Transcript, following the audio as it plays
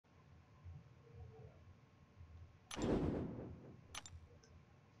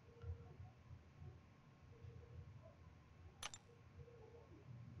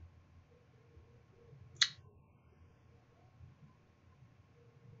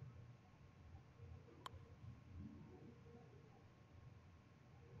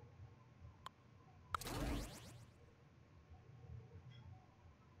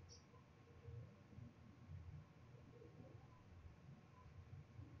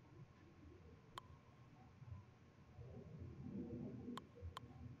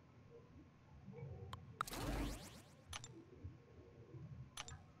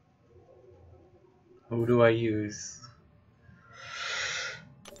Who do I use?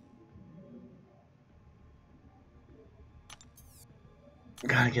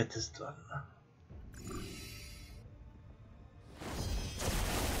 Gotta get this done.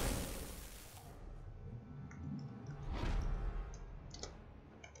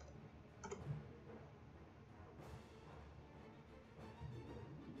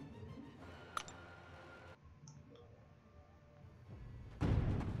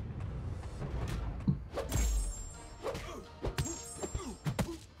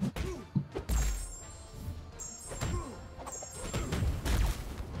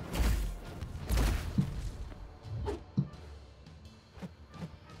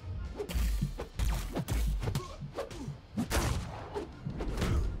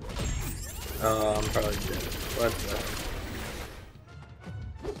 I'm probably dead. What the?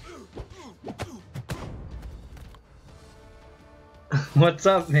 What's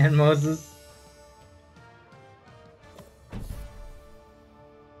up, man, Moses?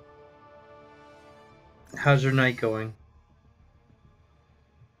 How's your night going?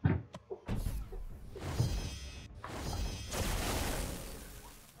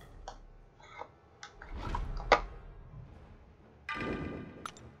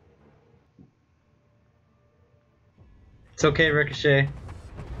 It's okay, Ricochet.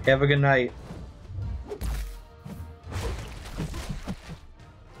 Have a good night.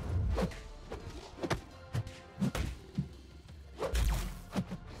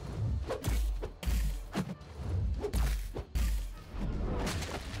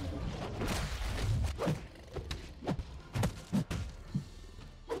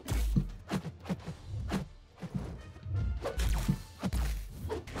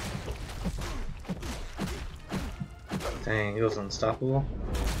 Dang, he was unstoppable.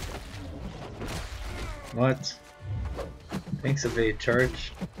 What? Thanks, evade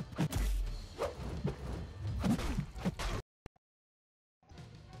charge.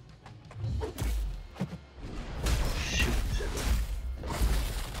 Shoot.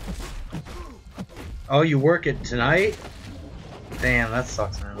 Oh, you work it tonight? Damn, that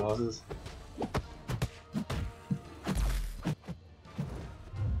sucks, man, Moses.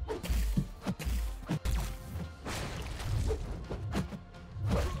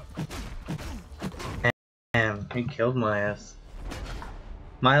 Damn, he killed my ass.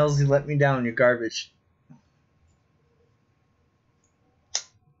 Miles, you let me down, you're garbage.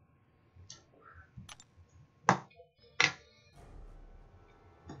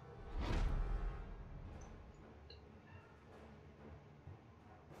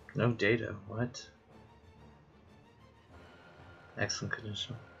 No data, what? Excellent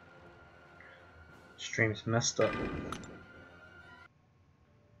condition. Stream's messed up.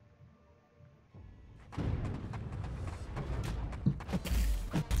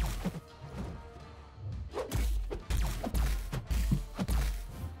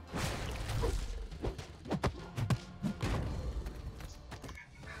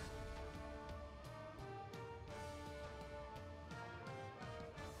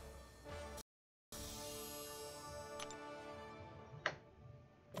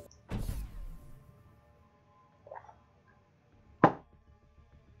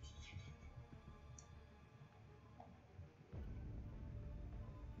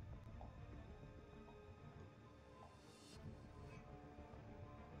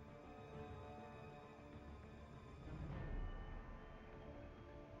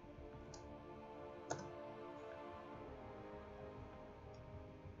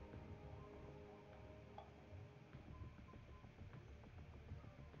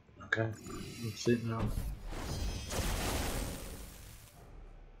 Okay, I'm sitting on.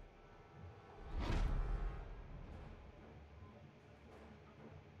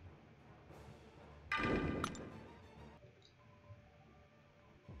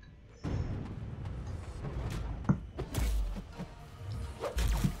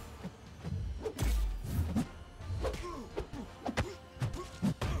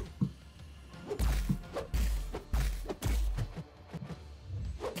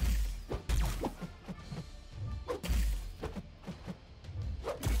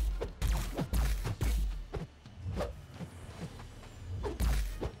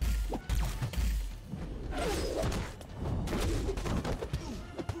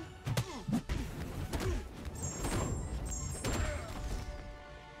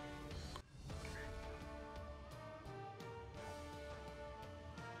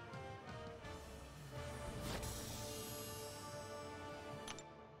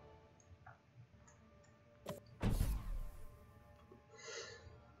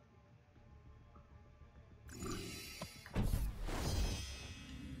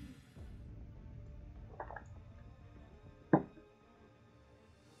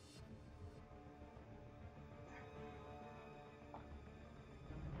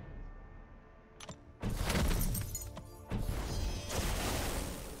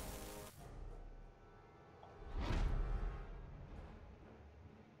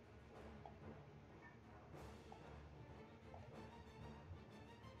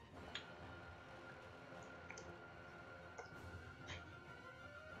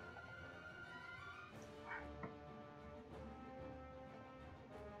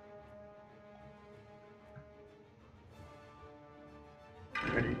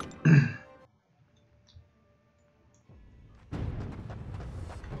 Ready?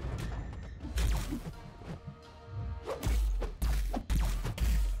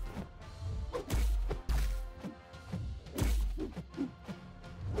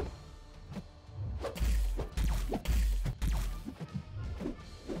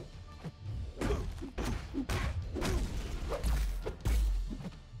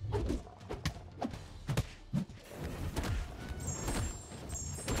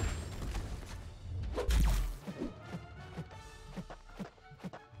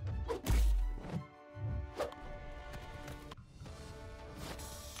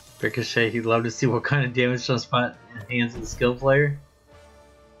 Ricochet, he'd love to see what kind of damage jump spot in the hands of the skill player.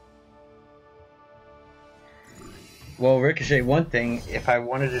 Well, Ricochet, one thing, if I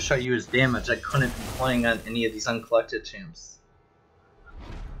wanted to show you his damage, I couldn't be playing on any of these uncollected champs.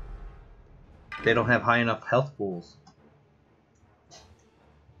 They don't have high enough health pools.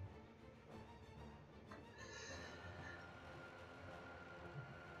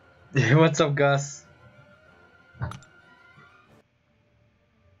 What's up, Gus?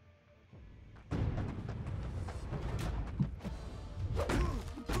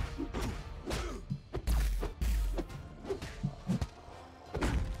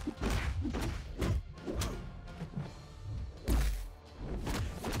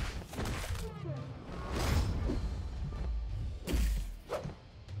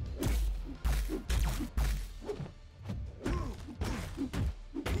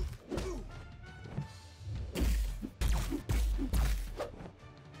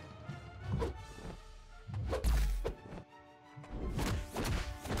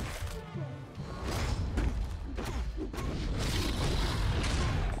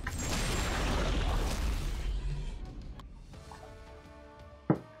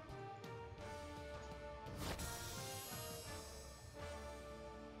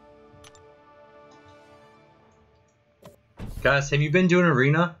 Guys, have you been doing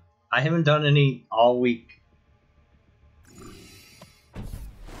arena? I haven't done any all week.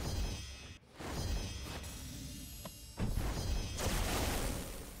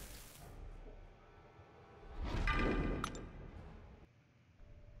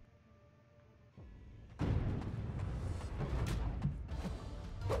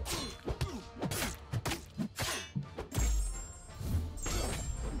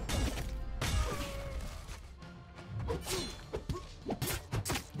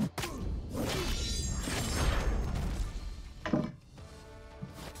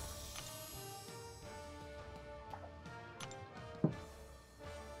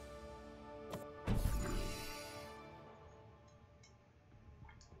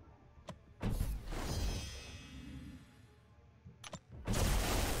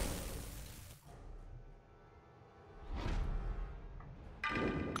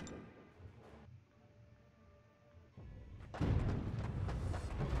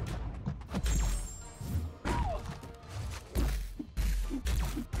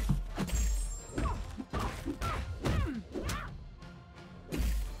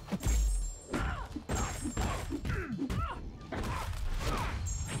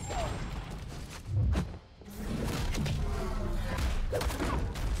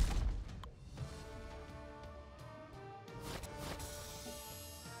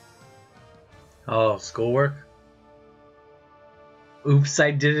 Oh, schoolwork? Oops,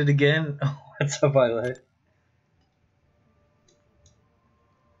 I did it again. What's up, Violet?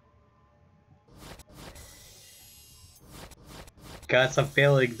 Guys, I'm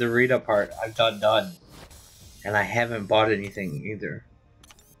failing the arena part. I've done. And I haven't bought anything either.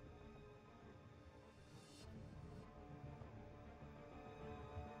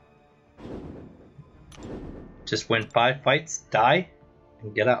 Just win 5 fights, die,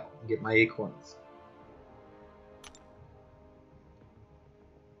 and get out and get my acorns.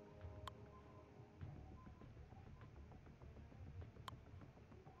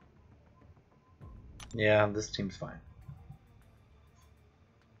 Yeah, this team's fine.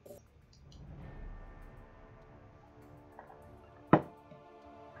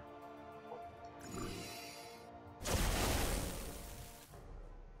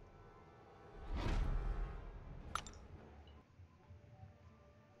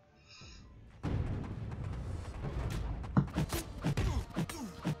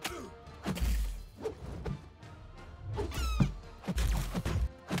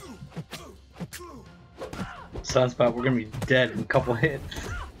 Sunspot, we're gonna be dead in a couple hits.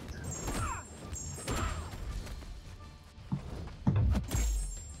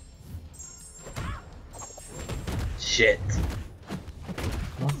 Shit.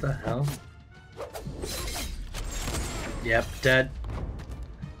 What the hell? Yep, dead.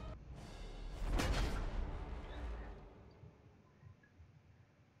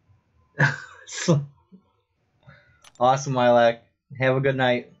 Awesome, Lilac. Have a good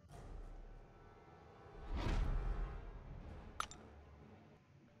night.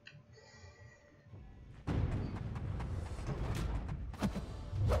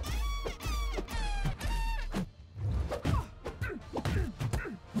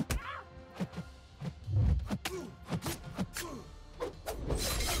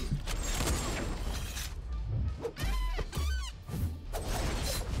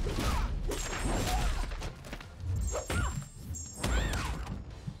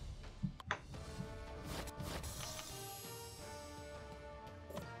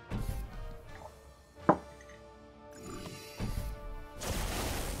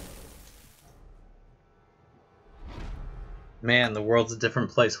 Man, the world's a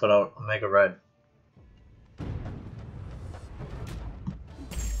different place without Omega Red.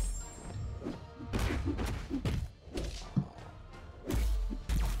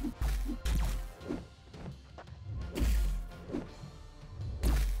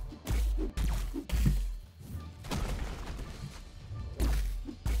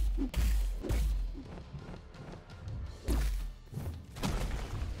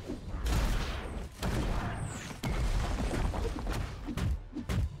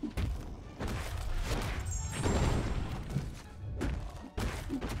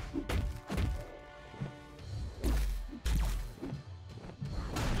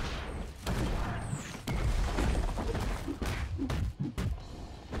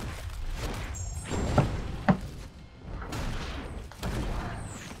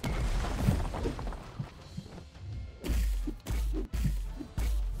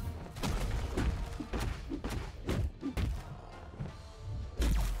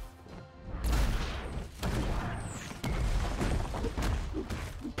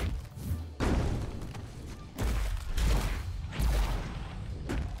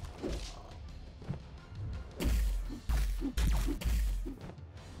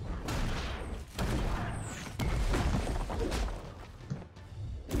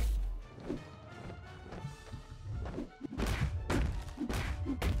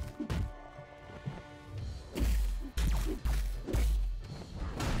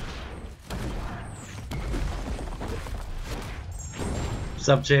 What's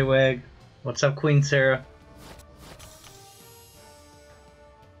up, J-Wag? What's up, Queen Sarah?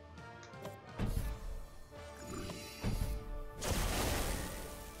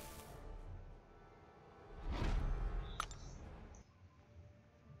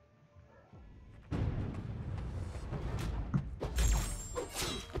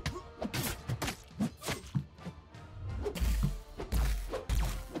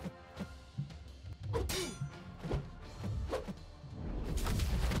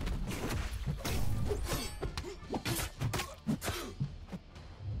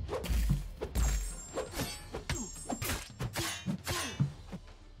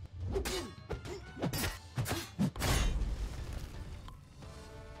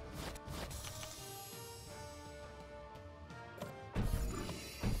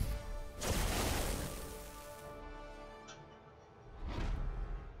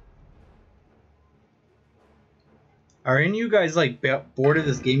 Are any of you guys like bored of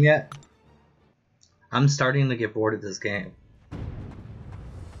this game yet? I'm starting to get bored of this game.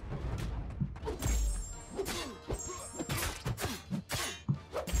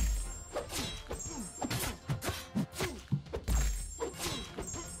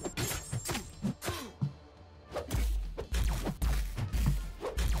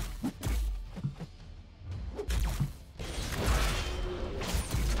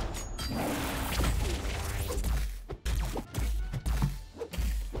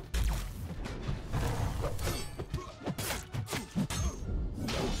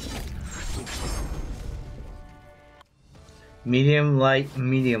 Medium, light,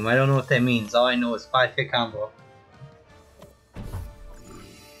 medium. I don't know what that means. All I know is 5-hit combo.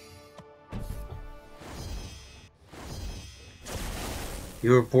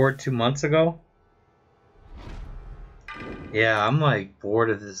 You were bored 2 months ago? Yeah, I'm like bored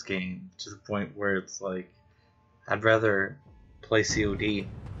of this game to the point where it's like I'd rather play COD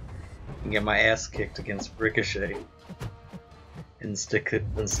and get my ass kicked against Ricochet and stick it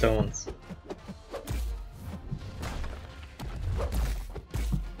in stones.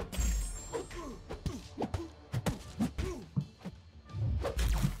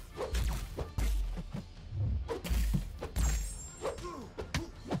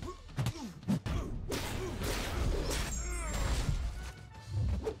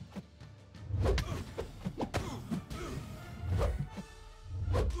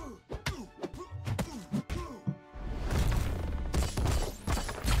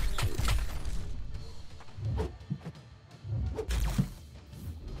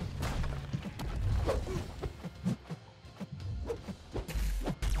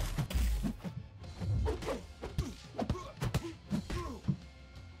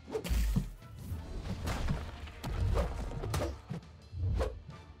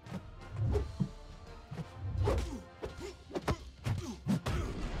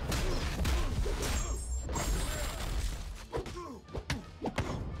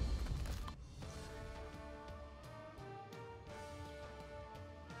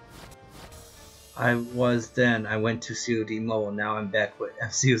 I was then. I went to COD Mobile. Now I'm back with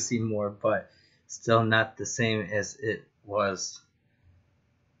FCOC more, but still not the same as it was.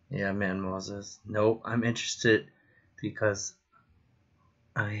 Yeah, man, Moses. Nope, I'm interested because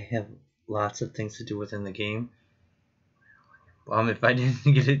I have lots of things to do within the game. If I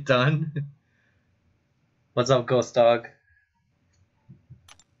didn't get it done. What's up, Ghost Dog?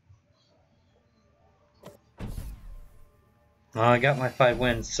 Oh, I got my 5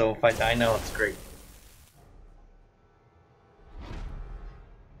 wins, so if I die now, it's great.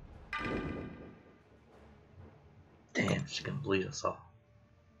 Damn, she's gonna bleed us all.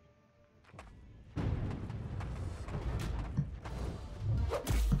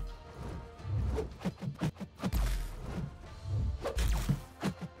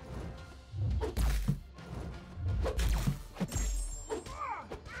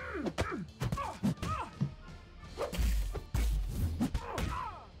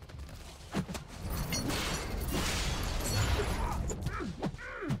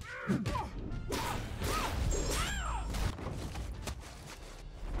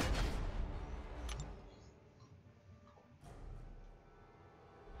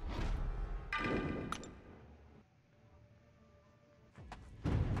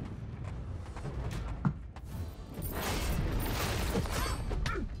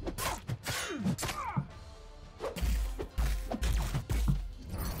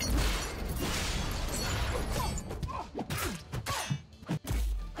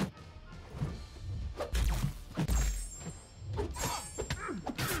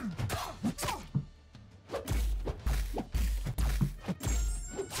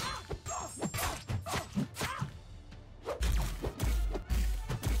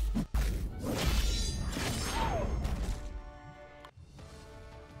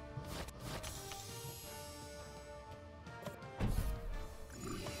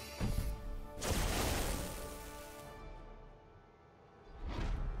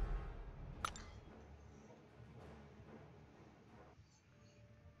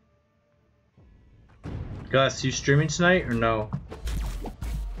 Gus, you streaming tonight or no?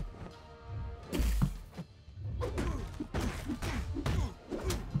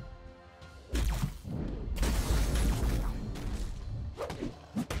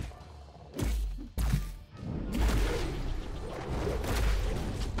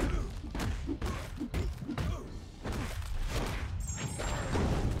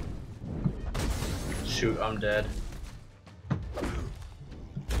 Shoot, I'm dead.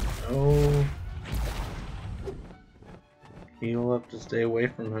 No. Heal up to stay away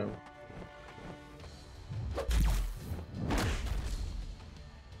from him.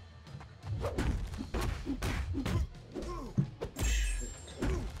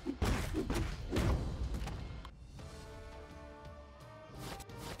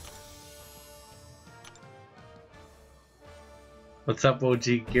 What's up,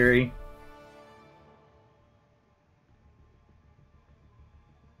 OG Gary?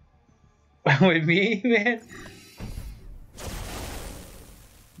 With me, man?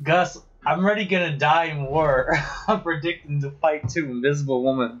 Gus, I'm already gonna die in war. I'm predicting to fight too, Invisible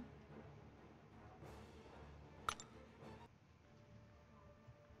Woman.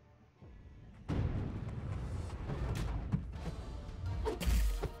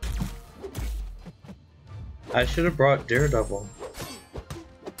 I should have brought Daredevil.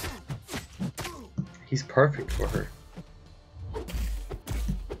 He's perfect for her.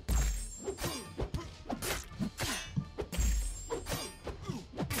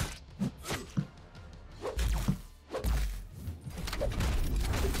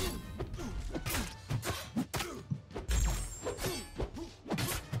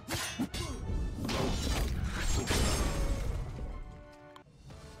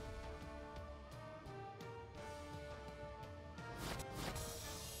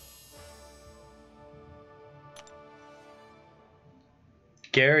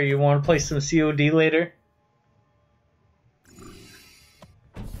 Gary, you want to play some COD later?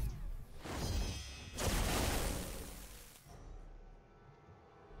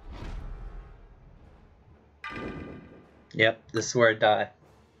 Yep, this is where I die.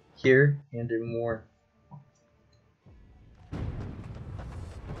 Here and in war.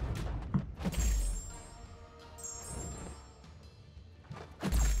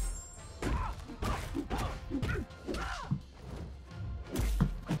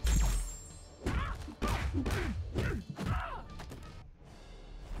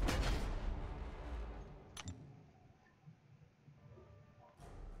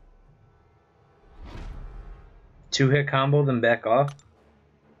 Two-hit combo, then back off.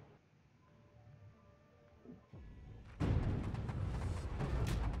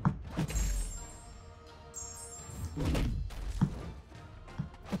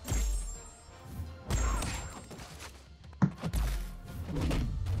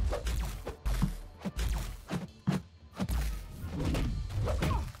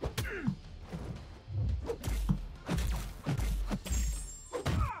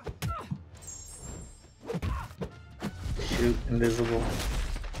 Shoot, invisible.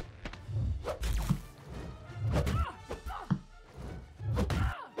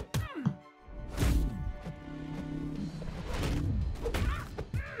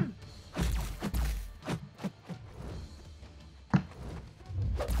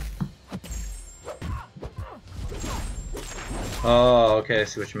 Oh, okay, I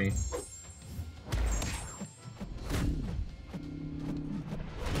see what you mean.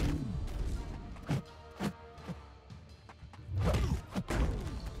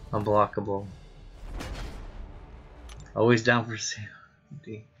 Unblockable. Always down for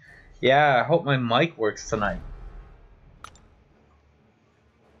COD. Yeah, I hope my mic works tonight.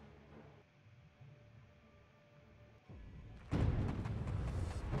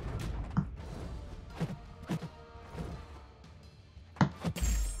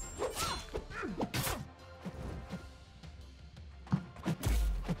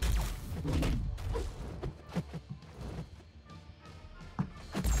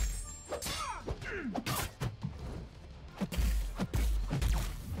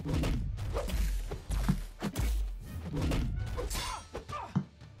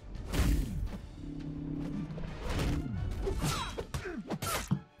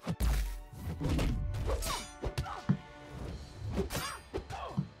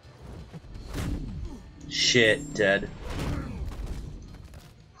 Shit, dead.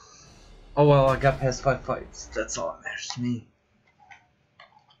 Oh well, I got past 5 fights. That's all that matters to me.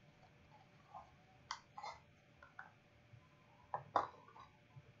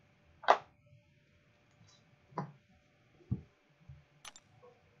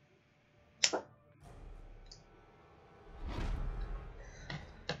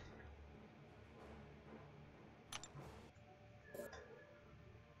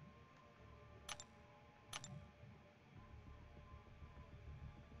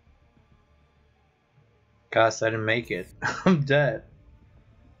 Gosh, I didn't make it. I'm dead.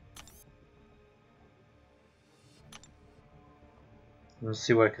 Let's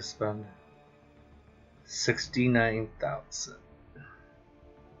see what I can spend. 69,000.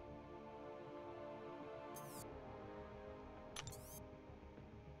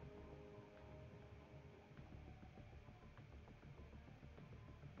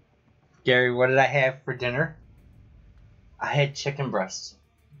 Gary, what did I have for dinner? I had chicken breasts.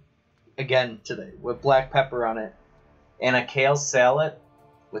 Again today, with black pepper on it. And a kale salad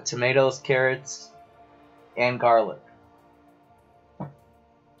with tomatoes, carrots, and garlic.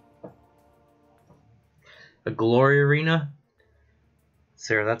 A glory arena?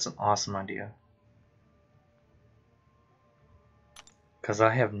 Sarah, that's an awesome idea. Because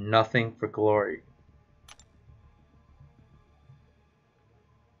I have nothing for glory.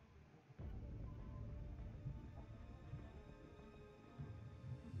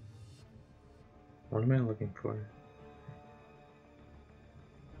 What am I looking for?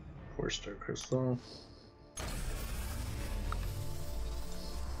 4-star crystal.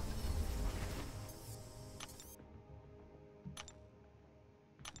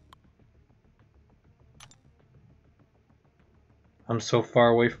 I'm so far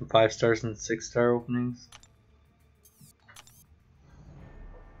away from 5 stars and 6-star openings.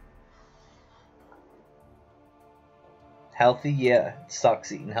 Healthy? Yeah, it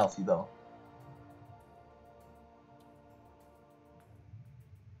sucks eating healthy though.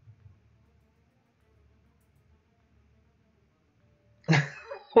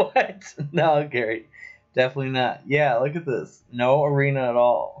 What? No, Gary. Definitely not. Yeah, look at this. No arena at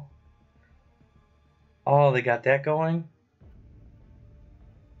all. Oh, they got that going?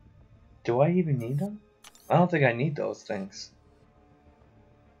 Do I even need them? I don't think I need those things.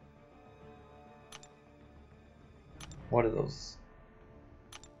 What are those?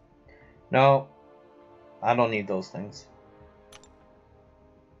 No, I don't need those things.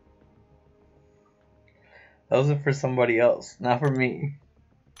 Those are for somebody else, not for me.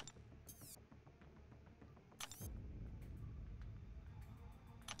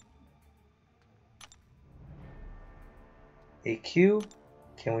 AQ?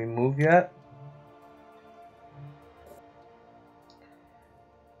 Can we move yet?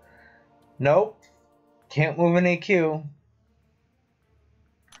 Nope. Can't move an AQ.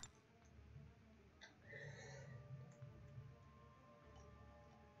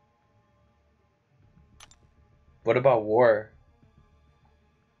 What about war?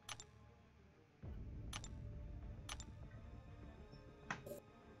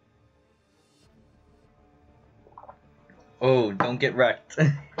 Oh, don't get wrecked.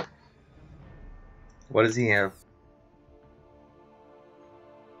 What does he have?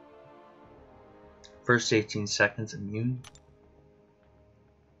 First 18 seconds immune.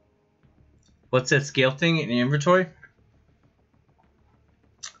 What's that scale thing in your inventory?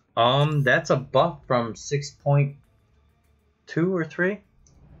 That's a buff from 6.2 or 3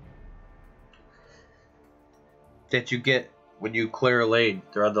 that you get when you clear a lane.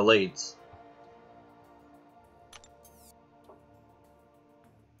 There are the lanes.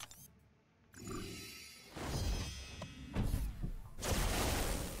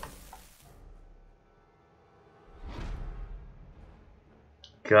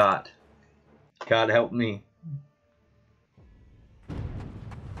 God help me.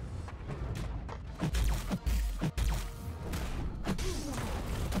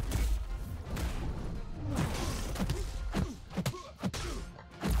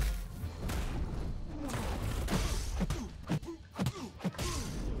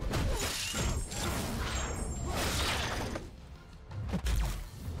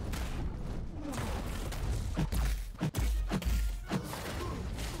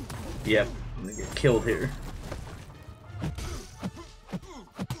 Yep, I'm gonna get killed here.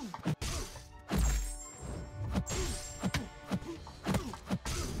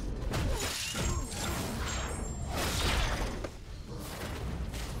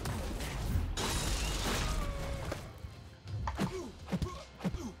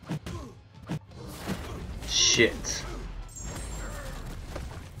 Shit.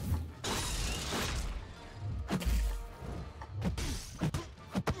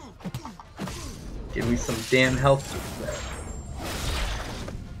 Give me some damn health back.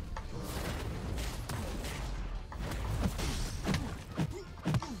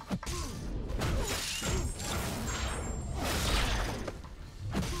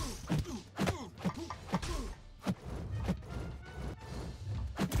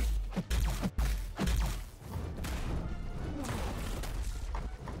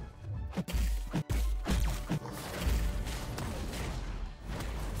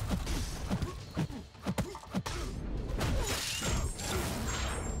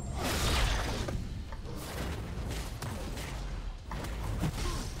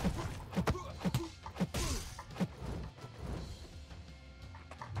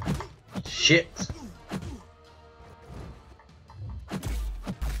 Shit.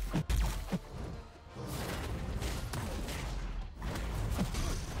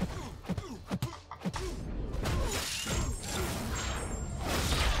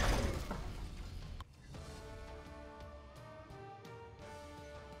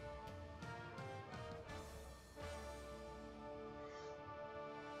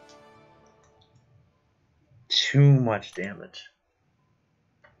 Too much damage.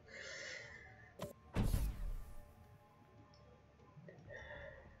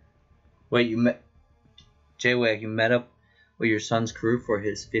 Wait, you met J-Wag, you met up with your son's crew for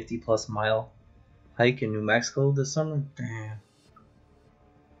his 50+ mile hike in New Mexico this summer? Damn.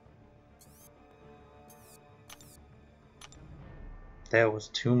 That was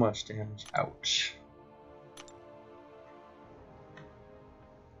too much damage. Ouch.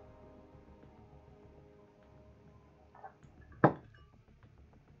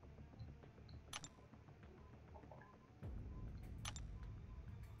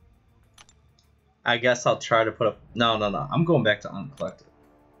 I guess I'll try to put up... No. I'm going back to Uncollected.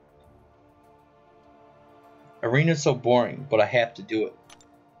 Arena's so boring, but I have to do it.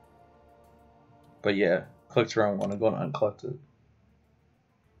 But yeah, clicked around one. I'm going to Uncollected.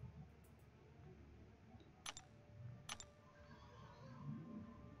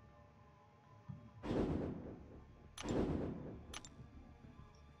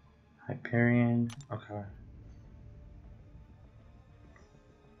 Hyperion. Okay.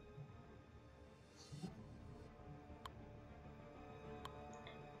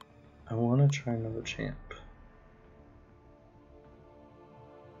 I want to try another champ.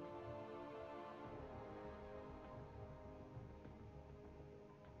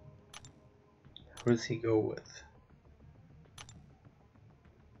 Who does he go with?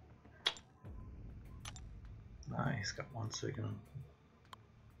 Nah, he's got one second.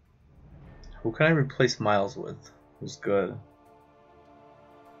 Who can I replace Miles with? Who's good?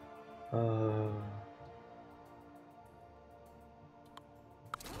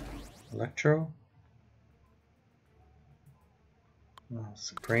 Electro? No,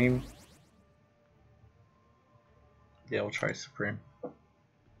 Supreme? Yeah, we'll try Supreme.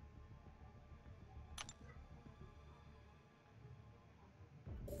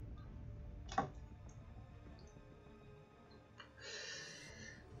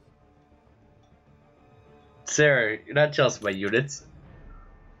 Sarah, you're not jealous of my units.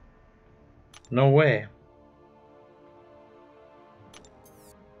 No way.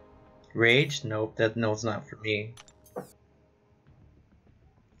 Rage? Nope, it's not for me.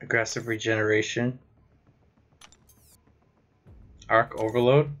 Aggressive regeneration. Arc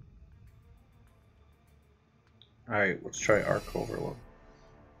overload? Alright, let's try Arc Overload.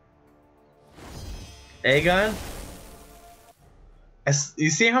 Aegon? You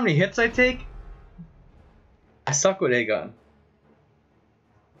see how many hits I take? I suck with Aegon.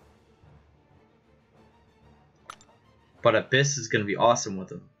 But Abyss is gonna be awesome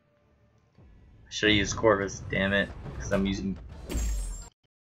with him. I should have used Corvus, damn it. Because I'm using...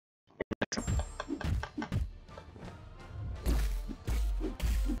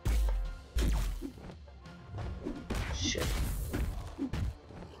 Shit.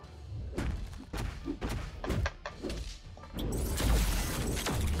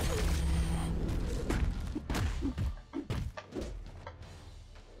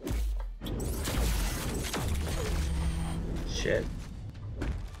 Shit.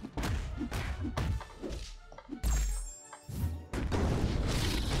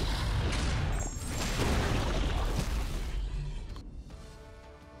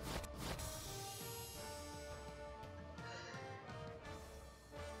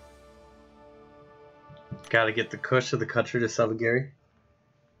 Gotta get the kush of the country to sell to Gary.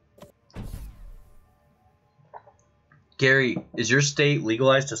 Gary, is your state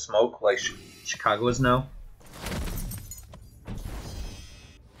legalized to smoke like Chicago is now?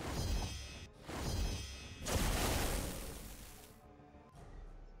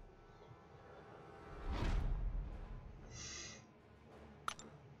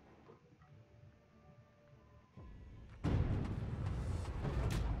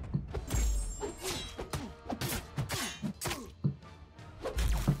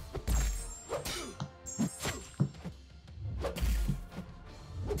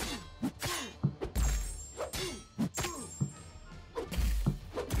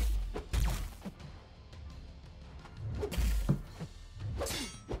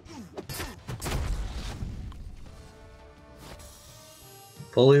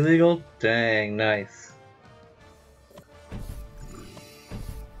 Fully legal? Dang, nice.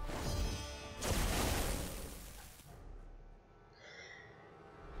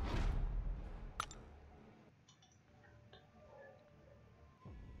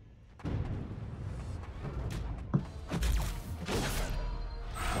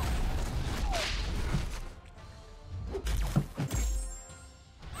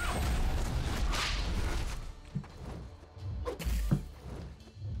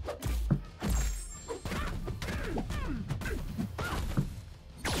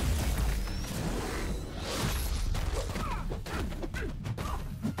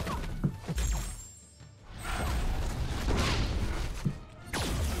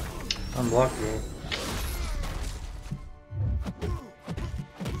 Unblock roll.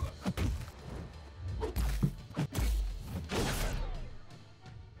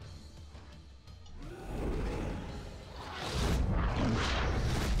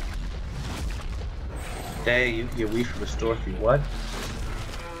 Dang, you can get weed from the store if you what?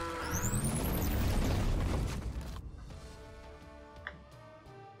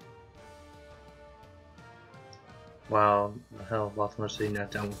 Wow, the hell, Baltimore City not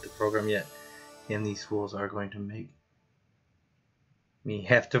done with the program yet, and these fools are going to make me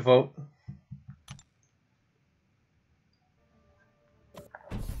have to vote.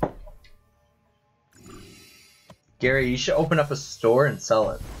 Gary, you should open up a store and sell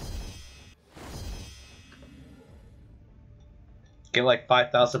it. Get like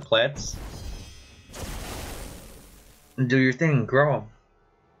 5,000 plants and do your thing, grow them.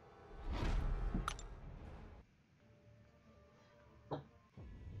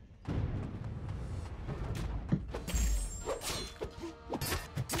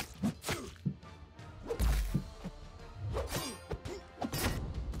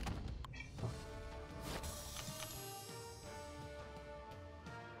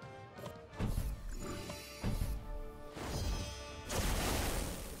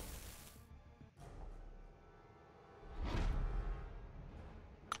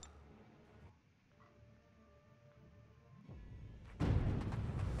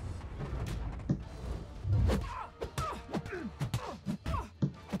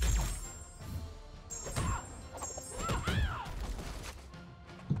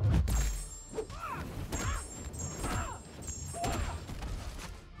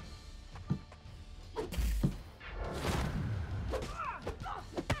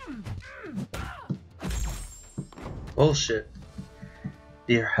 Bullshit.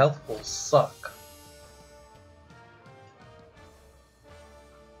 Your health will suck.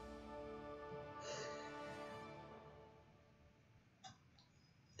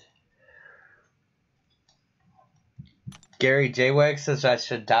 Gary J-Wag says I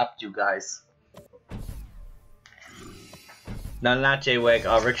should adopt you guys. No, not J-Wag,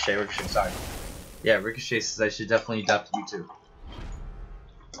 Ricochet, sorry. Yeah, Ricochet says I should definitely adopt you too.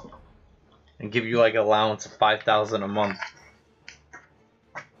 And give you like an allowance of 5,000 a month.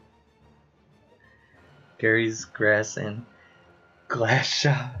 Gary's Grass and Glass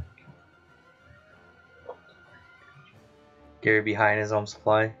Shop. Gary behind his home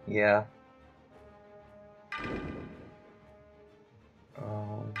supply? Yeah.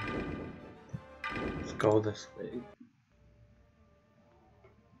 Let's go this way.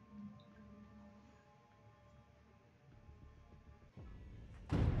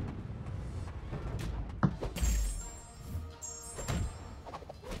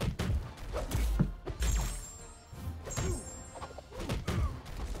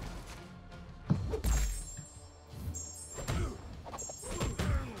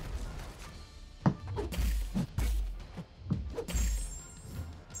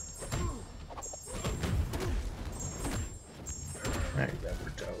 Alright, that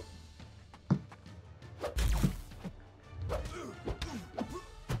worked out.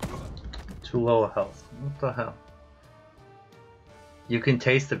 Too low of health. What the hell? You can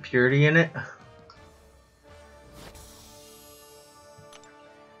taste the purity in it?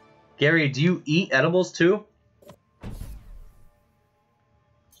 Gary, do you eat edibles too?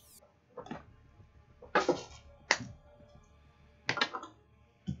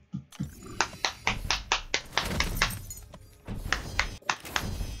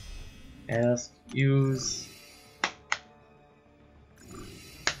 Ask, use.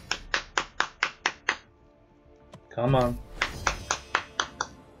 Come on.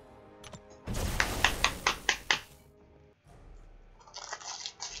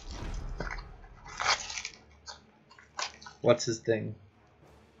 What's his thing?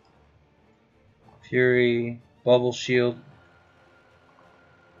 Fury, bubble shield.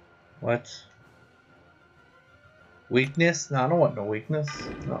 What? Weakness? No, I don't want no weakness.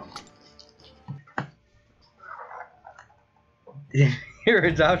 No. Your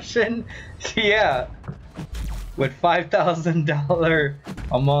adoption? Yeah. With $5,000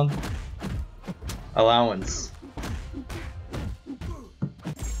 a month allowance.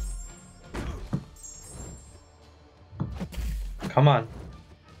 Come on.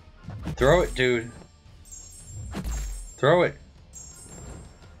 Throw it, dude. Throw it.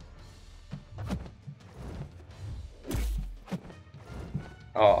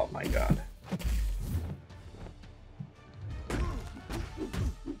 Oh my god.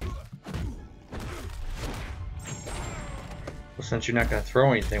 Well, since you're not going to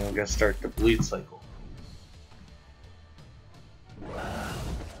throw anything, we're going to start the bleed cycle.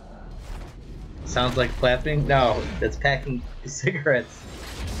 Sounds like clapping? No, that's packing cigarettes.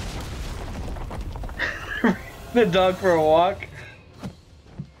 The dog for a walk?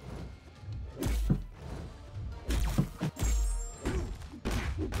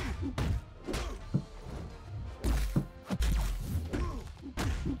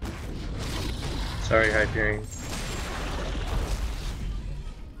 Sorry, Hyperion.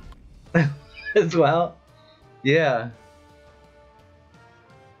 As well? Yeah.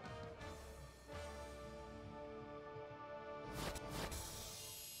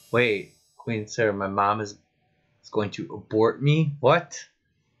 Wait, Queen Sarah, my mom is going to abort me? What?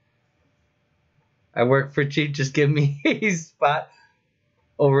 I work for cheap, just give me a spot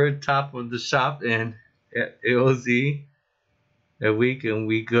over top of the shop in AOZ a week and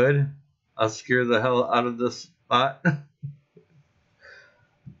we good. I'll scare the hell out of the spot.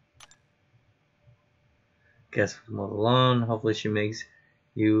 Guess we mow the lawn. Hopefully she makes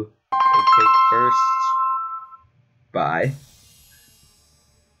you a cake first. Bye.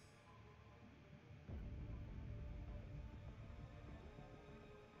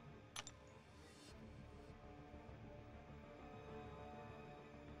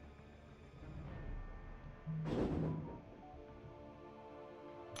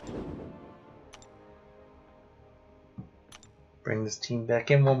 Bring this team back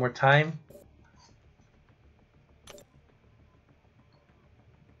in one more time.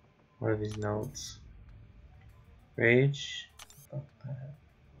 What are these notes? Rage.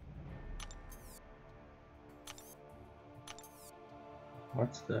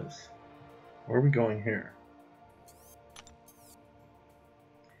 What's this? Where are we going here?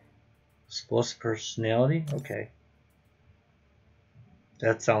 Explosive personality? Okay.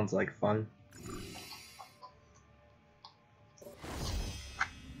 That sounds like fun.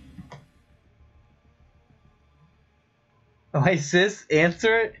 My sis,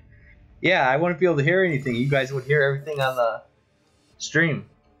 answer it? Yeah, I wouldn't be able to hear anything. You guys would hear everything on the stream.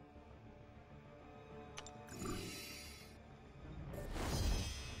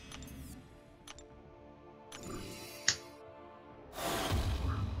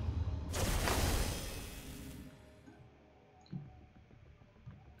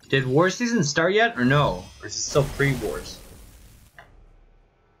 Did War Season start yet, or no? Or is it still pre-Wars?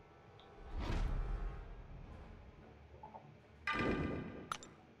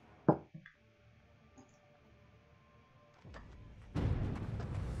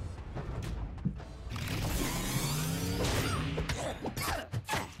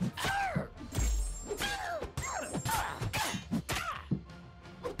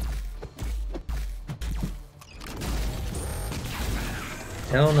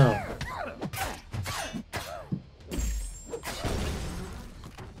 Hell no.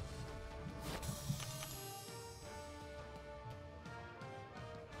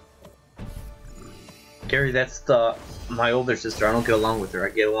 Gary, that's my older sister. I don't get along with her.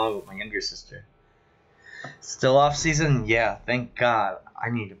 I get along with my younger sister. Still off season? Yeah, thank God. I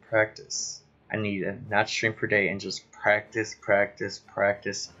need to practice. I need to not stream per day and just practice,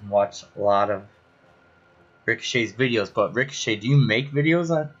 and watch a lot of Ricochet's videos. But Ricochet, do you make videos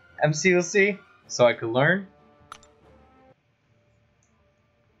on MCOC so I could learn?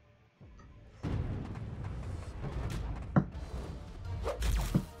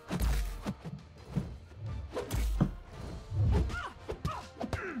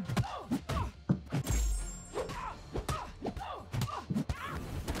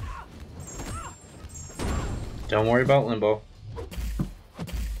 Don't worry about Limbo.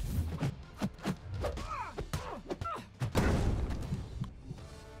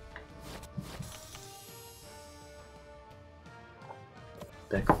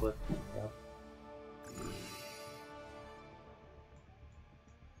 Backflip. Yeah.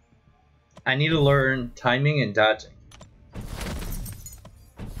 I need to learn timing and dodging.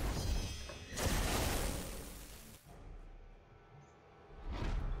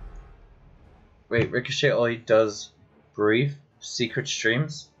 Wait, Ricochet only does brief secret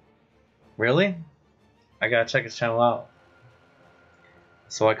streams? Really? I gotta check his channel out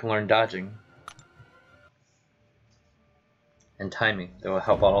so I can learn dodging and timing. That will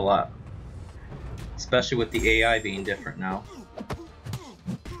help out a lot, especially with the AI being different now.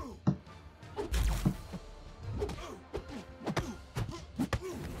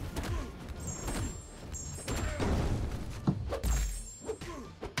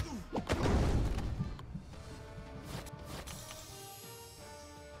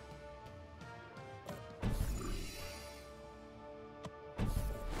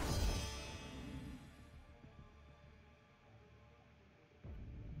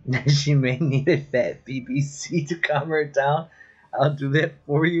 She may need a fat BBC to calm her down. I'll do that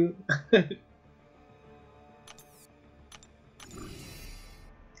for you.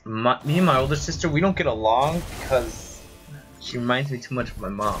 Me and my older sister, we don't get along because she reminds me too much of my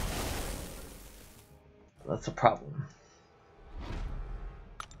mom. That's a problem.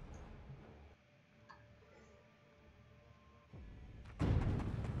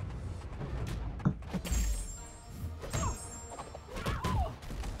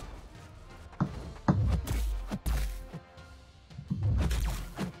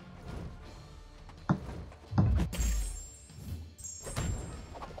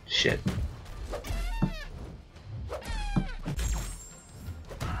 Shit.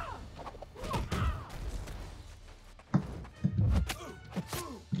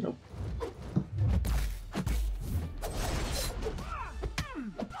 Nope.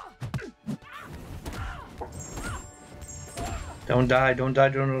 Don't die, don't die,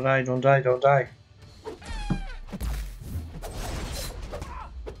 don't die, don't die, don't die.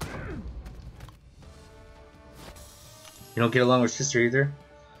 You don't get along with sister either?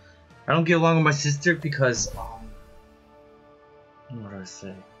 I don't get along with my sister because, what do I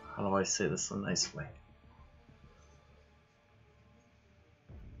say? How do I say this in a nice way?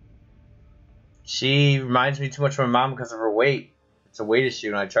 She reminds me too much of my mom because of her weight. It's a weight issue,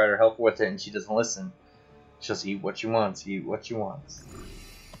 and I try to help her with it, and she doesn't listen. She'll just eat what she wants, eat what she wants.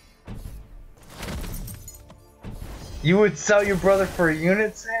 You would sell your brother for a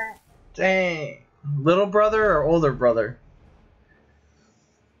unit, Sarah? Dang. Little brother or older brother?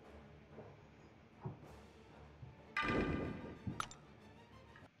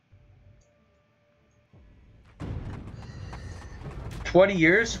 $20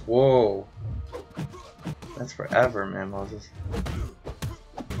 years? Whoa. That's forever, man, Moses.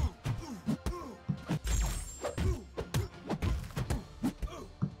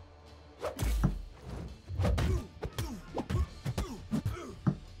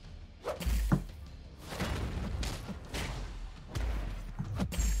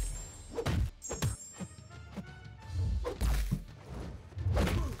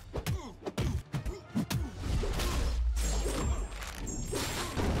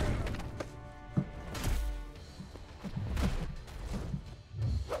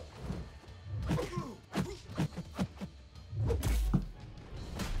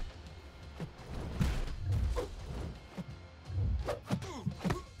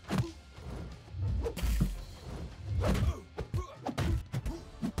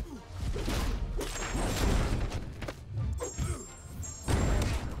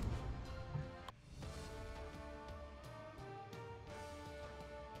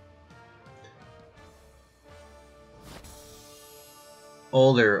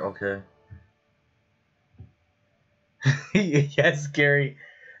 Older, okay. Yes, Gary.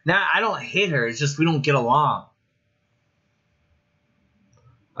 Nah, I don't hate her. It's just we don't get along.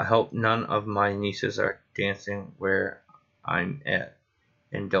 I hope none of my nieces are dancing where I'm at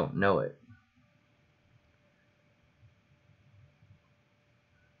and don't know it.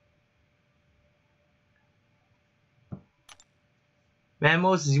 Man,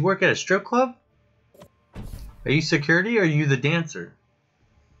 Moses, you work at a strip club? Are you security or are you the dancer?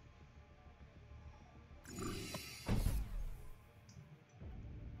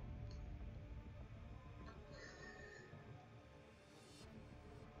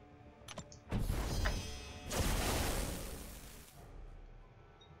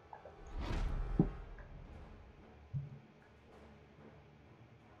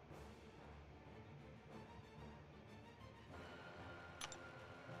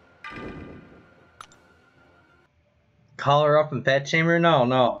 Call her up in Fat Chamber? No,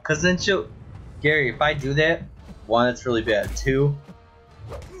 no. Because then she'll... Gary, if I do that, one, it's really bad. Two,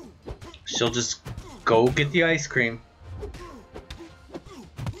 she'll just go get the ice cream.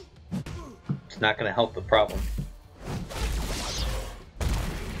 It's not going to help the problem.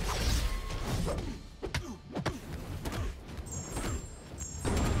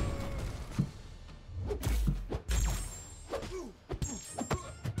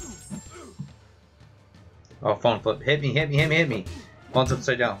 Oh, phone flip. Hit me, hit me, hit me, hit me. Phone's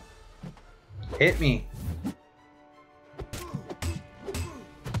upside down. Hit me.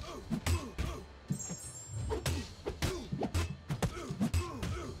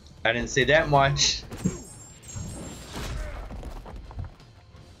 I didn't say that much.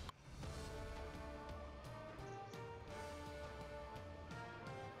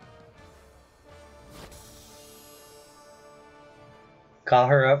 Call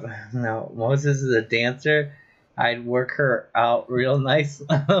her up. No, Moses is a dancer. I'd work her out real nice.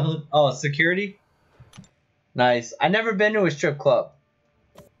 Oh, security? Nice. I never been to a strip club.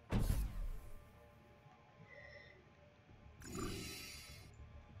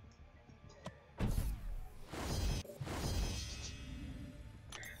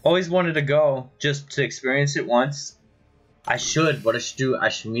 Always wanted to go just to experience it once. I should. What I should do, I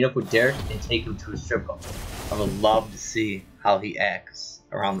should meet up with Derek and take him to a strip club. I would love to see how he acts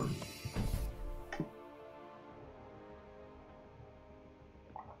around them.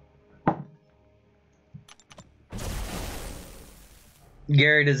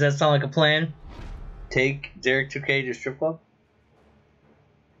 Gary, does that sound like a plan? Take Derek 2K to a strip club?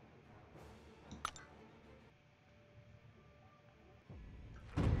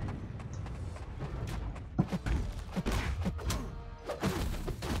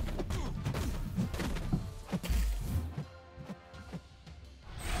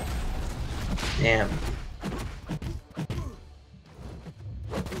 Damn.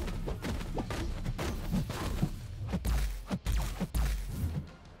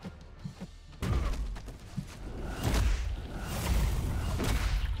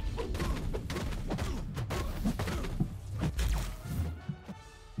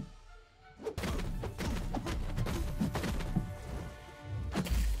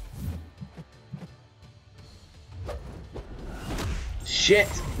 Shit,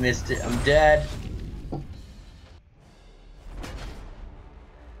 missed it. I'm dead.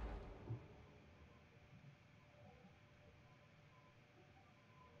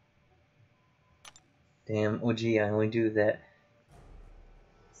 Damn, OG, I only do that.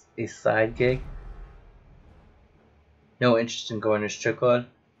 A side gig. No interest in going to strip club.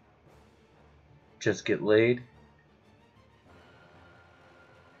 Just get laid.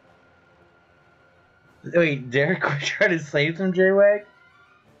 Wait, Derek would try to save some J-Wag?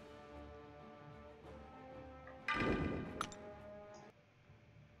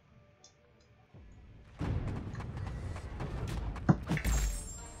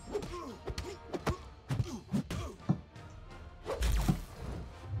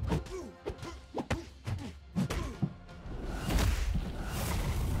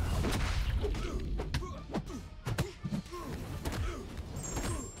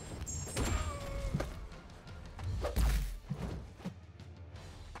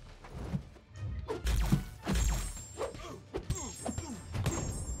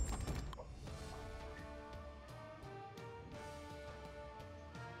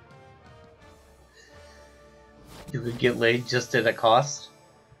 You could get laid just at a cost?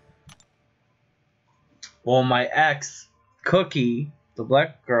 Well, my ex, Cookie, the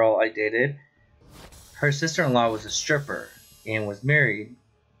black girl I dated, her sister-in-law was a stripper and was married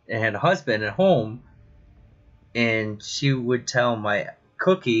and had a husband at home, and she would tell my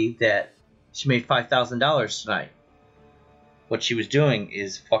Cookie that she made $5,000 tonight. what she was doing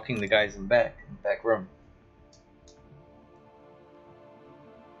is fucking the guys in the back room.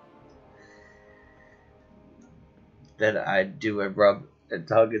 That I'd do a rub a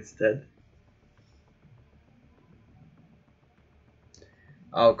dog instead.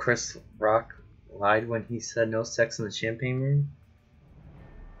 Oh, Chris Rock lied when he said no sex in the champagne room?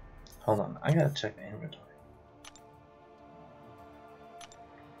 Hold on, I gotta check my inventory.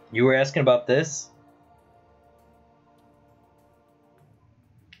 You were asking about this?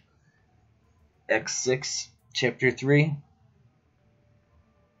 X6, Chapter 3.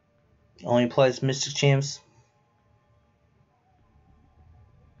 Only applies Mystic Champs.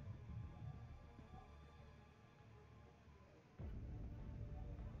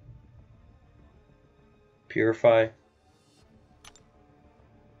 Purify.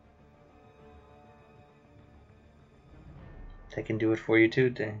 They can do it for you too,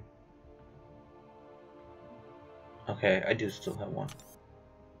 dang. Okay, I do still have one.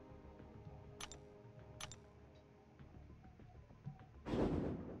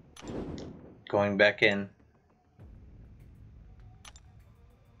 Going back in.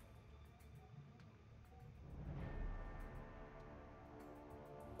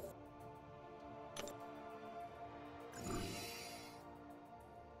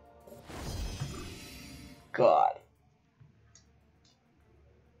 God.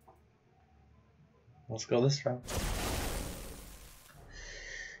 Let's go this route.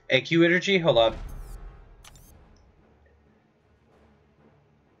 AQ energy? Hold on.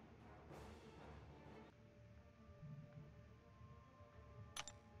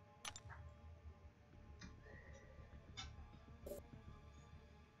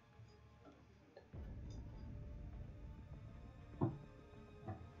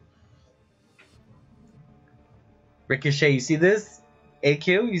 Ricochet, you see this?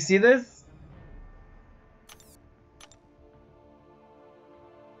 AQ, you see this?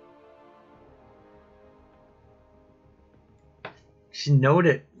 She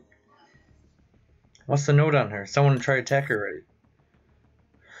noted. What's the note on her? Someone tried to attack her already.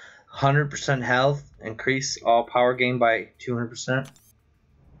 100% health. Increase all power gain by 200%.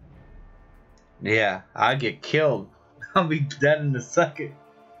 Yeah, I'd get killed. I'll be dead in a second.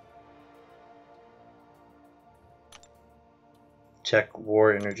 Check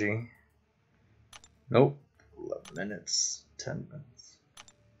war energy. Nope. 11 minutes. 10 minutes.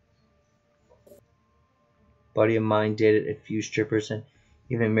 Buddy of mine dated a few strippers and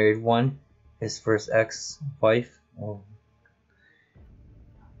even married one. His first ex-wife. Oh.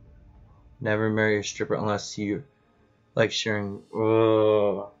 Never marry a stripper unless you like sharing.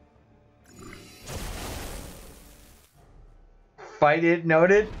 Oh. Fight it,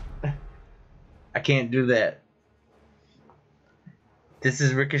 noted. I can't do that. This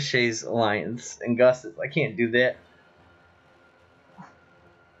is Ricochet's alliance and Gus's. I can't do that.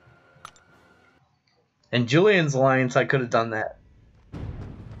 And Julian's alliance, I could have done that.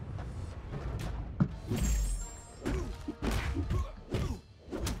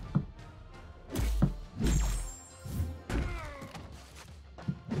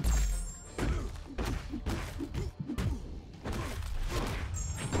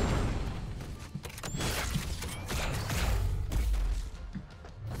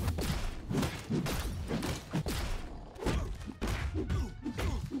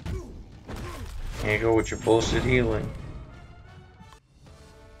 Here you go with your bullshit healing.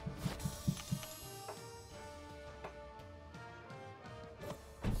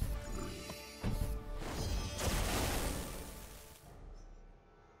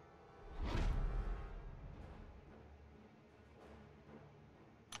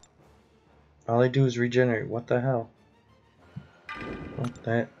 All I do is regenerate. What the hell? What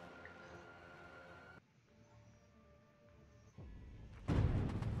that?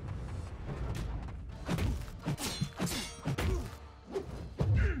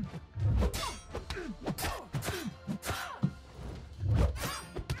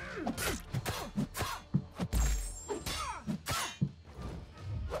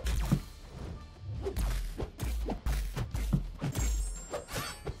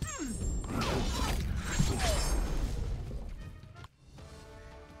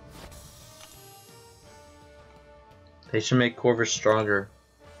 They should make Corvus stronger.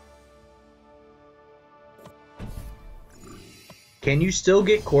 Can you still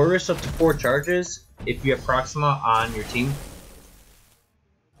get Corvus up to 4 charges if you have Proxima on your team?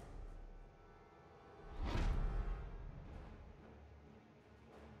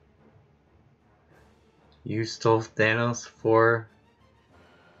 You stole Thanos for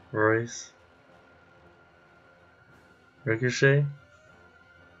Royce? Ricochet?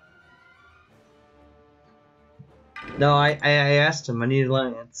 No, I asked him. I need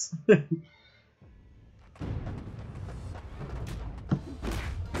alliance.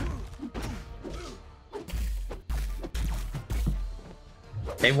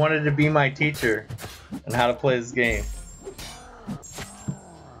 They wanted to be my teacher on how to play this game.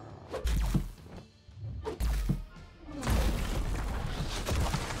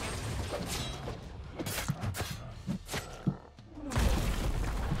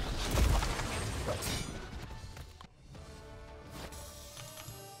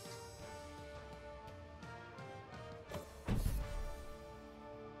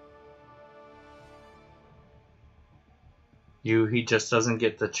 He just doesn't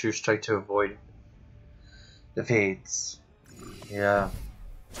get the true strike to avoid the fades. Yeah.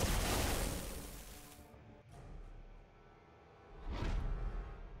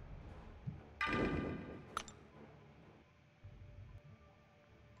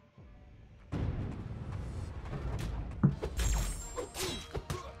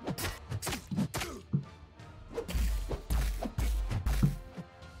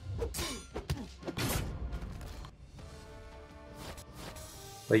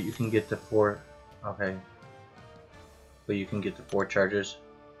 But you can get the 4. Okay. But you can get the 4 charges.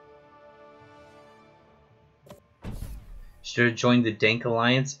 Should have joined the Dank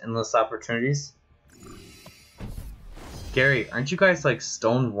Alliance. Endless opportunities. Gary, aren't you guys like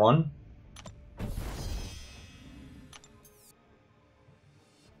Stone 1?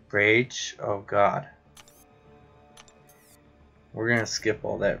 Rage? Oh god. We're gonna skip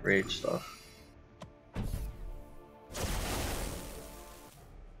all that rage stuff.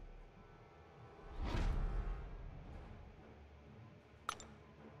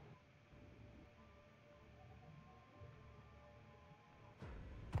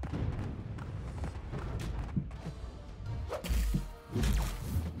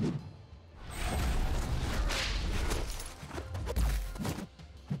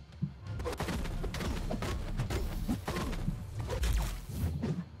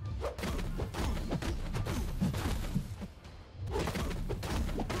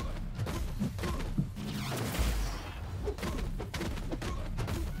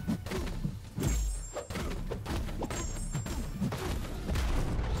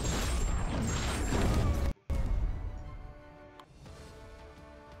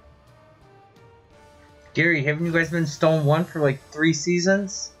 Gary, haven't you guys been Stone 1 for like 3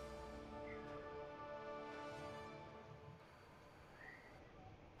 seasons?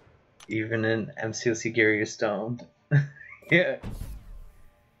 Even in MCOC, Gary is stoned. Yeah.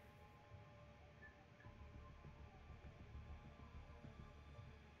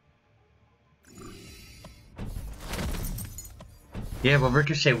 Yeah, but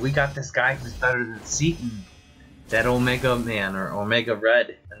Ricochet, we got this guy who's better than Seaton. That Omega Man, or Omega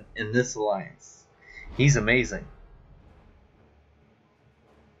Red, in this alliance. He's amazing.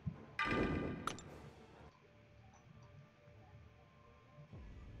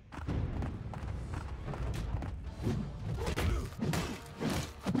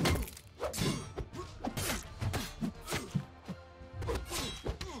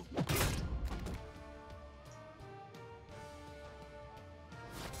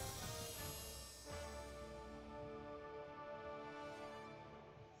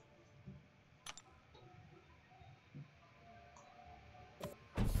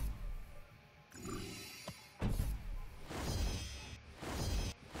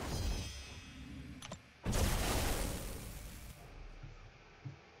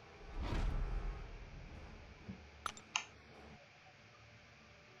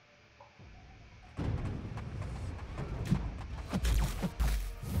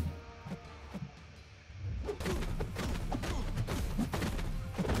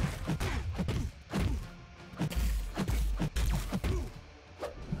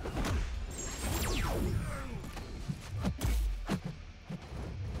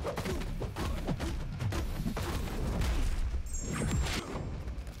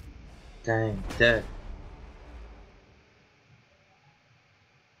 Dang, dead.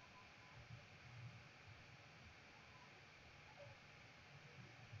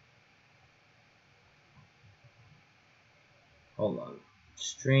 Hold on.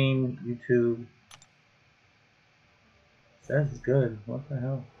 Stream, YouTube. That's good. What the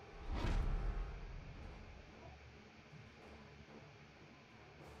hell?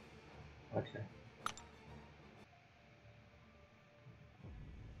 Okay.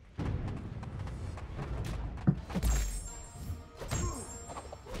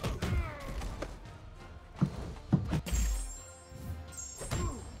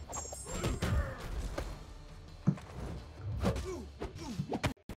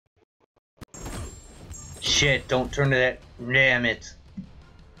 Shit, don't turn to that. Damn it.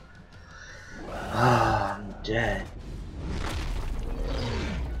 Ah, I'm dead.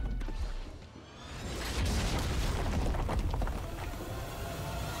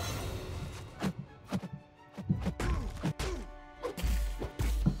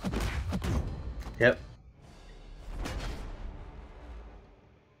 Yep.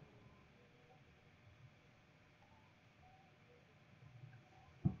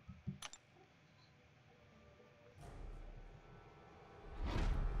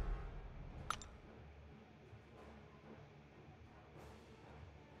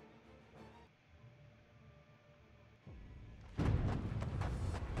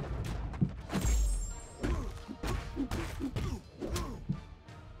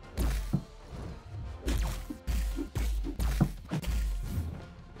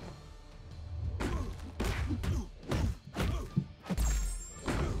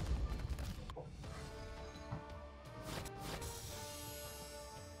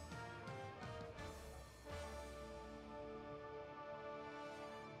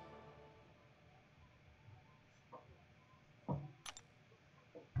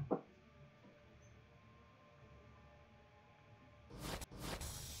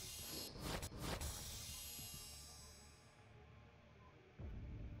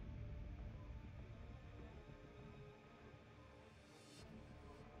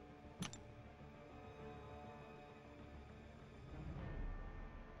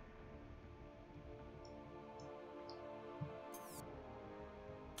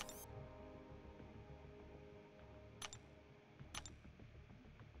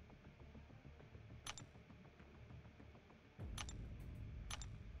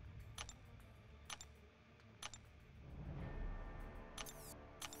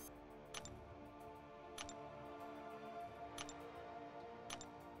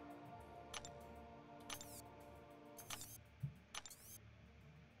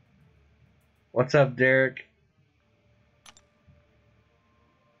 What's up, Derek?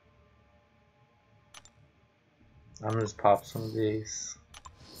 I'm gonna just pop some of these.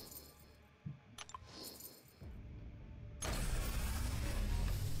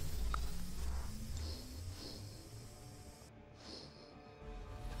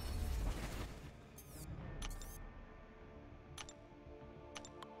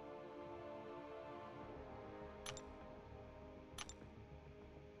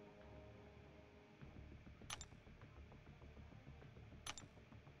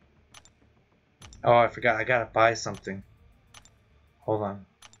 Oh, I forgot. I gotta buy something. Hold on.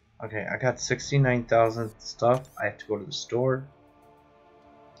 Okay, I got 69,000 stuff. I have to go to the store.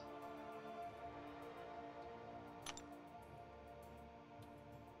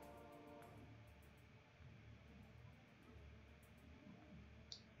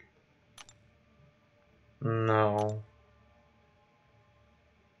 No.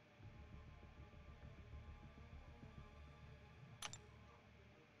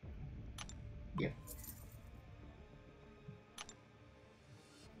 Yep.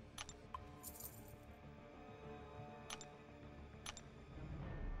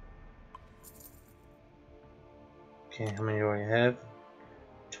 Okay, how many do I have?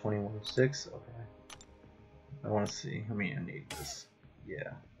 21.6. Okay. I want to see how many I need this.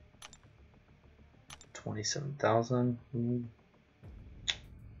 Yeah. 27,000.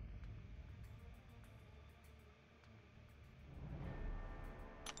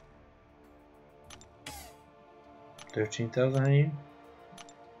 13,000 I need.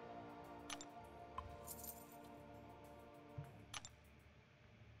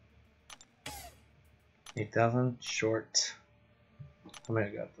 8,000 short. How many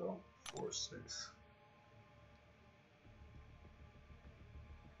I got though? 4, 6.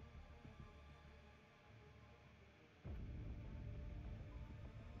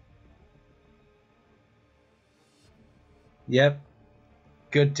 Yep.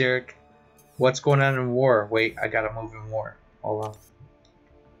 Good, Derek. What's going on in war? Wait, I gotta move in war. Hold on.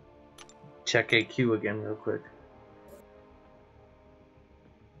 Check AQ again real quick.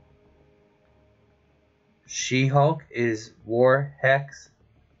 She-Hulk is War Hex.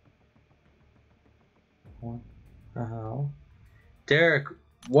 What the hell? Derek,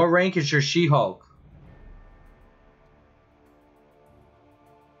 what rank is your She-Hulk?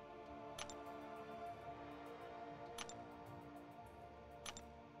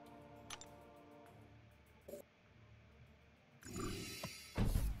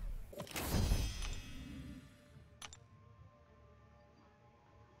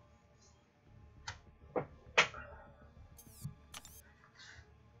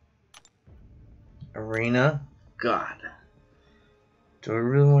 Arena? God. Do I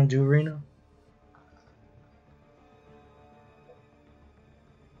really want to do Arena?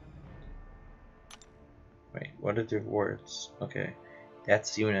 Wait, what are the rewards? Okay,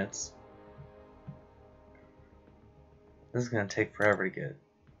 that's units. This is gonna take forever to get.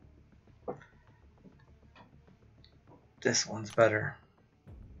 This one's better.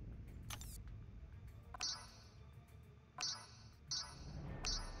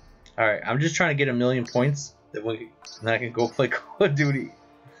 Alright, I'm just trying to get 1,000,000 points. Then I can go play Call of Duty.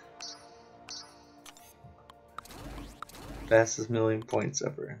 Fastest 1,000,000 points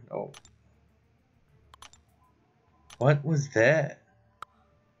ever. Oh. What was that?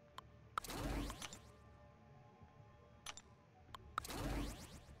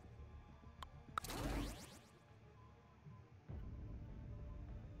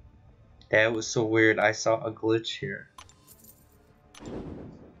 That was so weird. I saw a glitch here.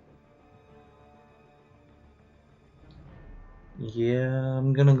 Yeah,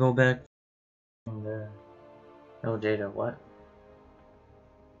 I'm gonna go back from there. No data, what?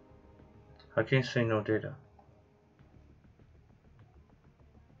 How can you say no data?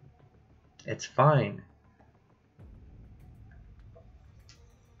 It's fine.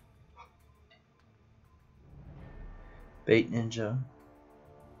 Bait Ninja.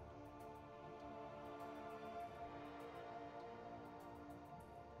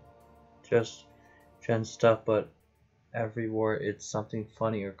 Just gen stuff, but everywhere it's something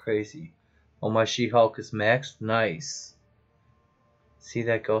funny or crazy. Oh, my She-Hulk is maxed? Nice. See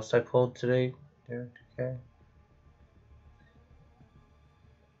that ghost I pulled today? There, okay.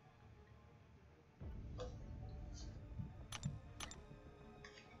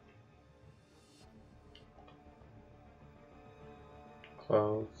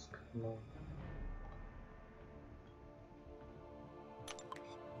 Close, come on.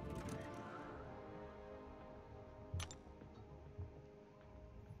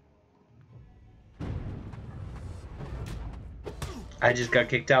 I just got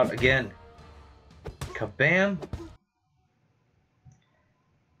kicked out again. Kabam!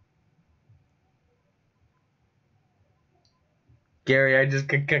 Gary, I just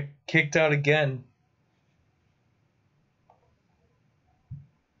got kicked out again.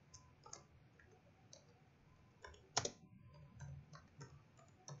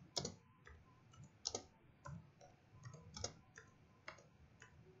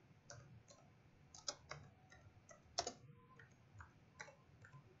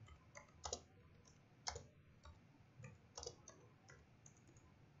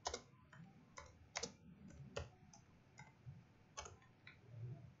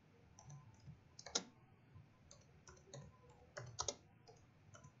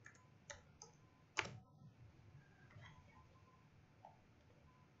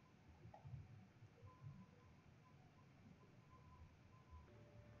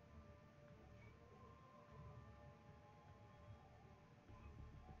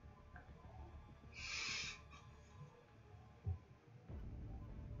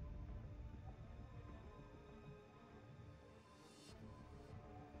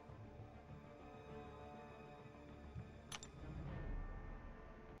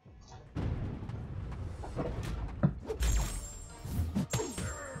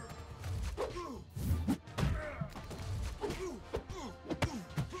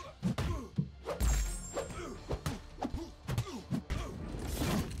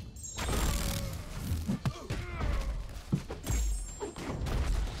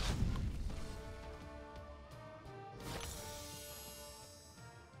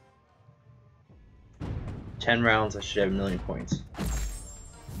 Ten rounds, I should have 1,000,000 points.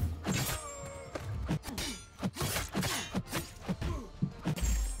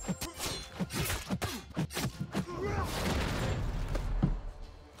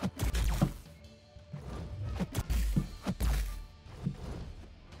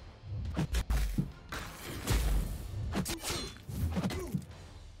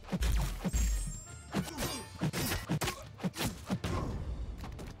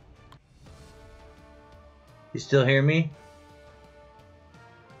 You still hear me?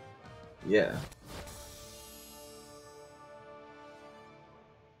 Yeah.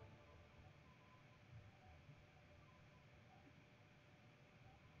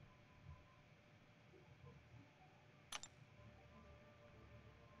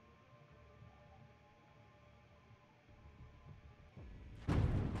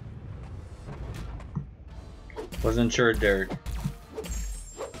 Wasn't sure, Derek.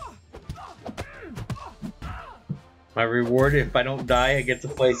 My reward, if I don't die, I get to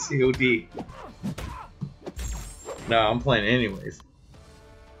play COD. No, I'm playing anyways.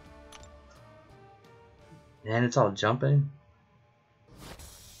 Man, it's all jumping.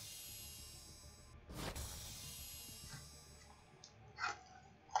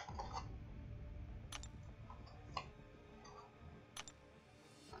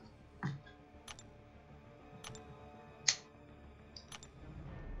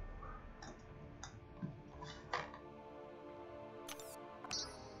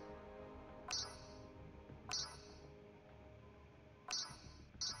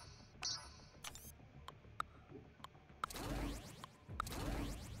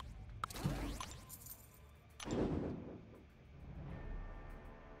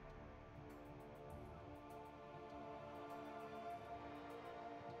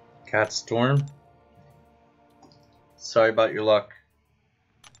 Cat Storm. Sorry about your luck.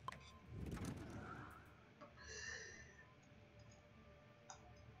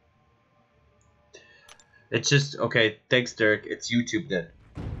 It's just, okay, thanks Derek, it's YouTube that.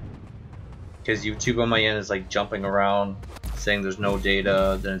 Because YouTube on my end is like jumping around, saying there's no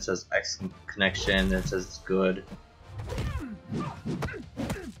data, then it says X connection, then it says it's good.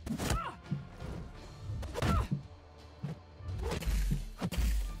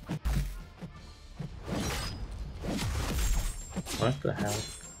 What the hell?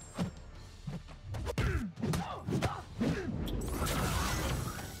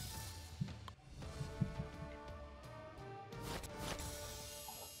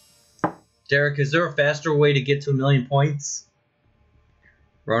 Derek, is there a faster way to get to 1,000,000 points?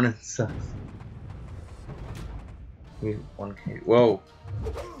 Ronan sucks. Need 1K. Whoa.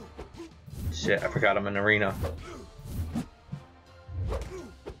 Shit, I forgot I'm in arena.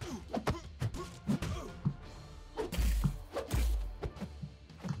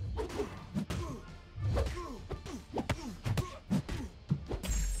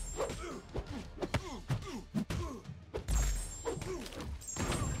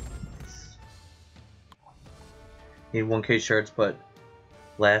 Need 1K shards, but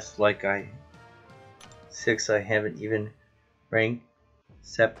last like 6 I haven't even ranked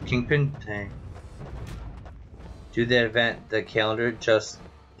except Kingpin. Dang. Do that event, the calendar just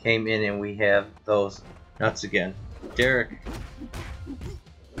came in and we have those nuts again. Derek,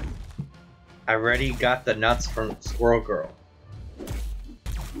 I already got the nuts from Squirrel Girl.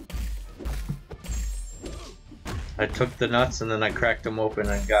 I took the nuts and then I cracked them open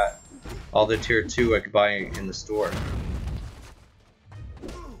and got all the tier 2 I could buy in the store.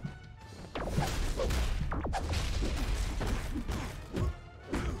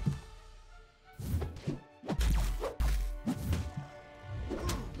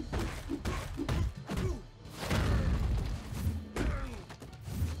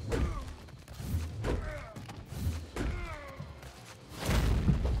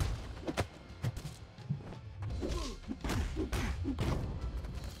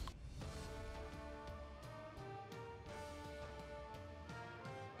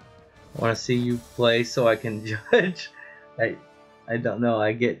 I want to see you play so I can judge. I don't know.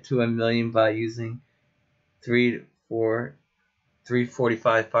 I get to 1,000,000 by using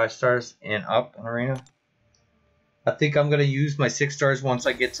 345 5 stars and up in arena. I think I'm gonna use my 6 stars once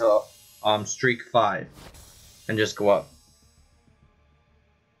I get to streak 5 and just go up.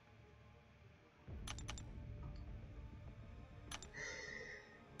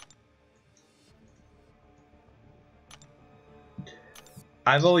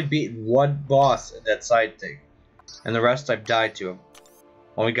 I've only beaten one boss in that side thing, and the rest I've died to.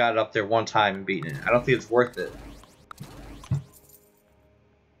 Only got it up there one time and beaten it. I don't think it's worth it.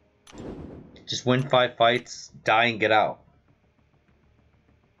 Just win 5 fights, die, and get out.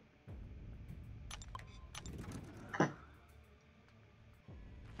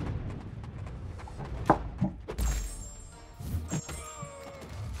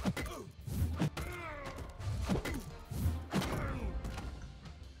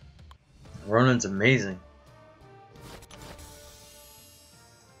 Ronan's amazing.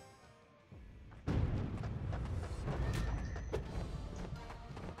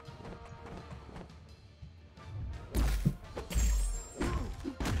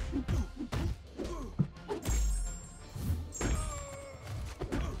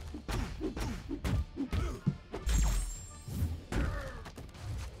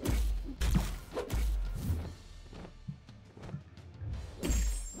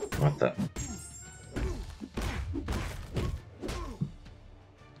 What the?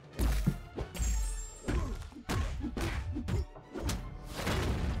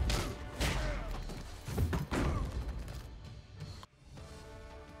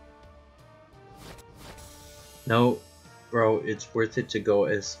 No, bro, it's worth it to go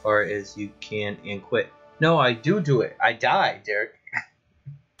as far as you can and quit. No, I do it. I die, Derek.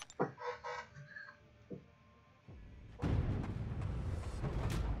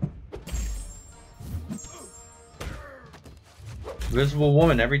 Invisible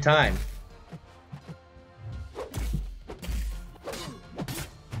woman every time.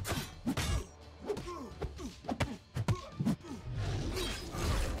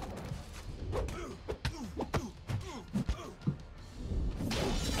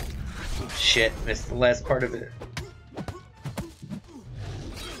 Shit, missed the last part of it.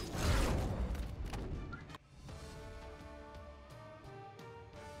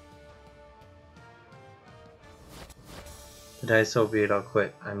 Did I Soviet? I'll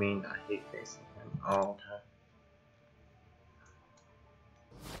quit. I mean, I hate facing him all the time.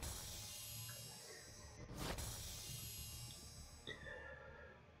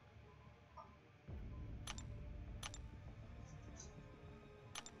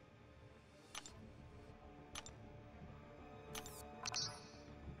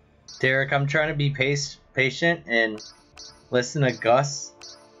 Derek, I'm trying to be patient and listen to Gus,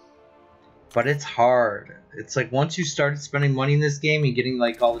 but it's hard. It's like once you started spending money in this game and getting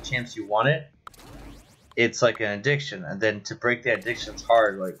like all the champs you wanted, it's like an addiction, and then to break that addiction's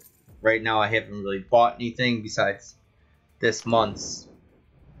hard. Like right now I haven't really bought anything besides this month's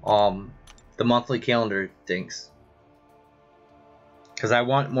the monthly calendar things, because I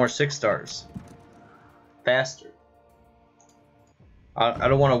want more 6 stars faster. I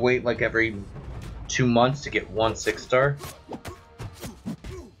don't want to wait like every 2 months to get 1 6-star.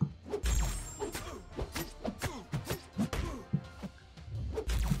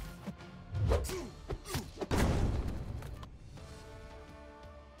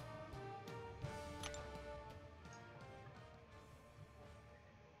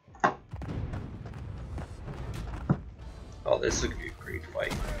 Oh, this is a great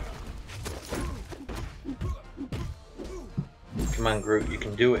fight. Come on, Groot, you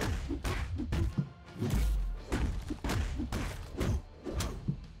can do it.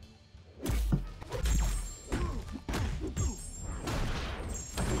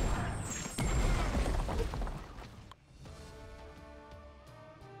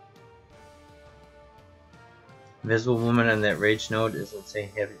 Invisible Woman on that rage node is insane.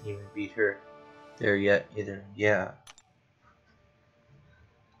 Haven't even beat her there yet either. Yeah.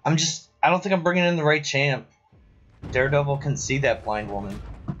 I don't think I'm bringing in the right champ. Daredevil can see that blind woman,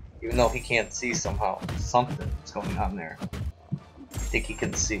 even though he can't see somehow. Something's going on there. I think he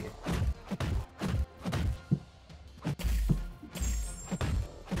can see it.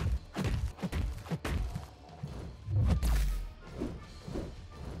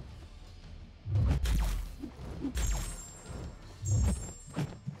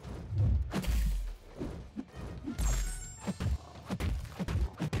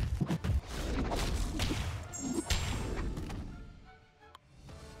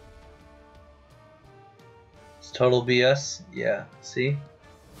 Total BS. Yeah. See?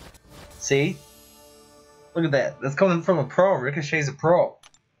 See? Look at that. That's coming from a pro. Ricochet's a pro.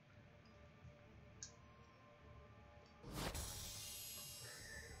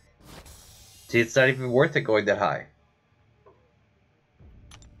 See, it's not even worth it going that high.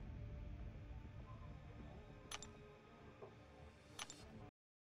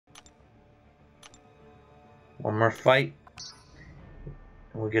 One more fight,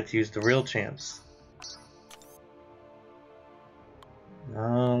 and we get to use the real champs.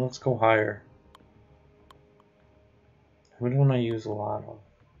 Let's go higher. Who don't I use a lot of?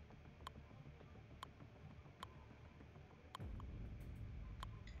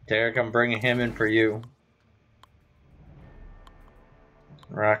 Derek, I'm bringing him in for you.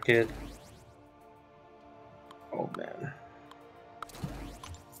 Rocket. Oh man.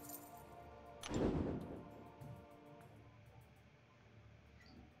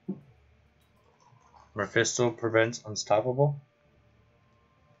 Mephisto prevents unstoppable.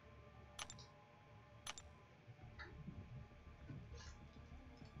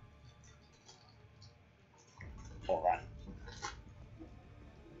 Hold on.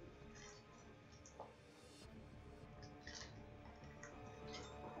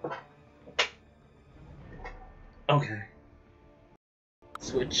 Okay.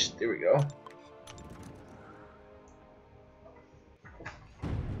 Switch. There we go.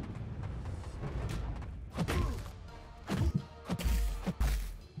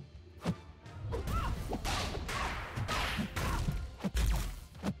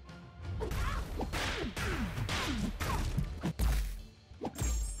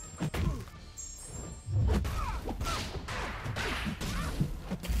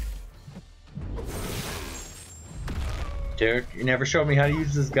 Derek, you never showed me how to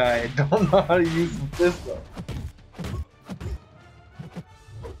use this guy. I don't know how to use this though.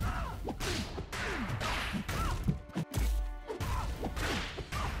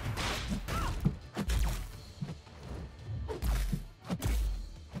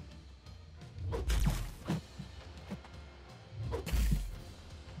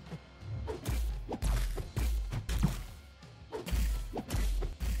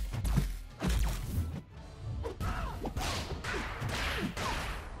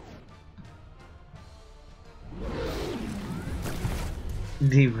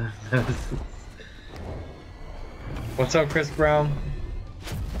 What's up, Chris Brown?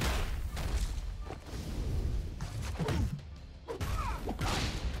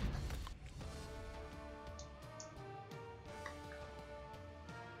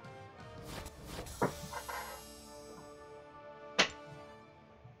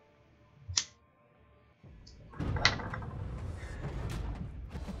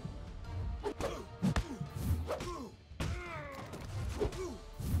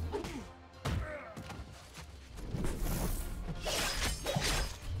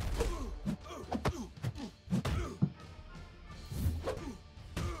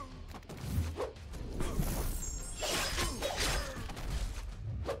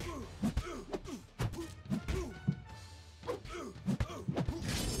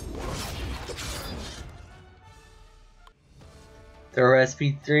 Throw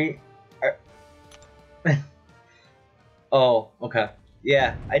SP3. Oh, okay.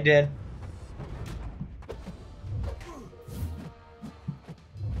 Yeah, I did.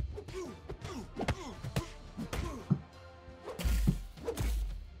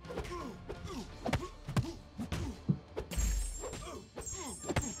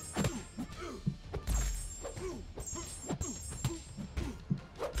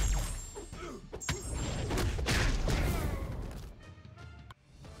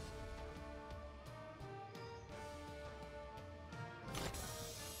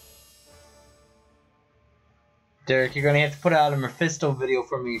 Derek, you're gonna have to put out a Mephisto video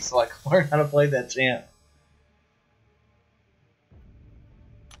for me so I can learn how to play that champ.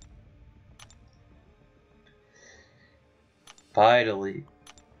 Finally.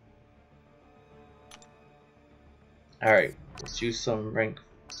 Alright, let's use some rank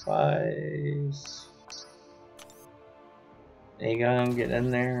 5s. Aegon, get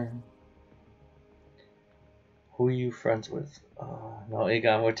in there. Who are you friends with? No,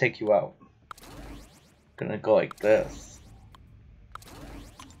 Aegon, we'll take you out. Gonna go like this.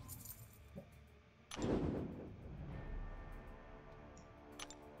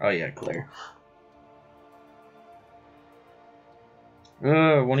 Oh yeah, clear.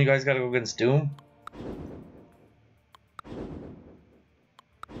 One of you guys gotta go against Doom?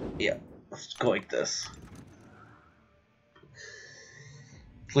 Yeah, let's go like this.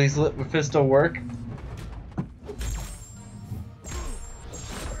 Please let Mephisto work.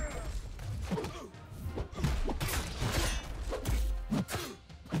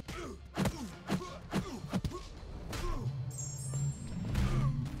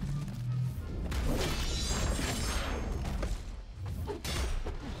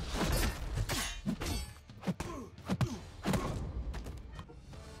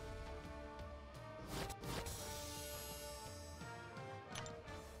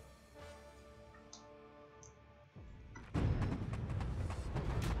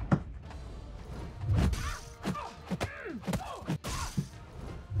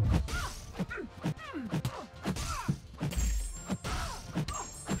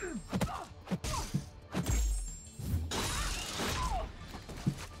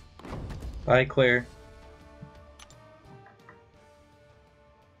 Bye, Claire.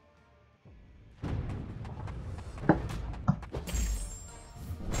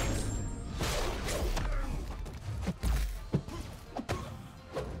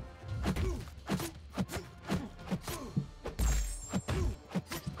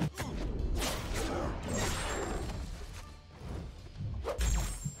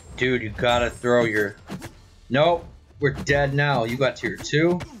 Dude, you gotta throw your... Nope, we're dead now. You got tier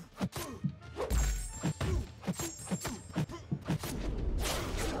 2.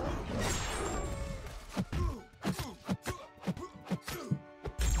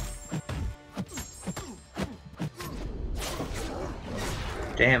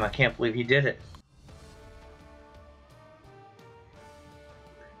 Damn, I can't believe he did it.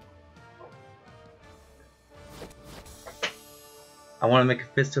 I want to make a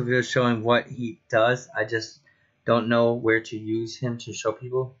Mephisto video showing what he does. I just don't know where to use him to show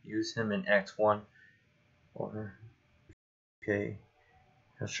people. Use him in Act 1. Or... Okay.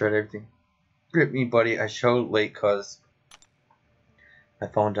 I showed everything. Rip me, buddy. I showed late cause my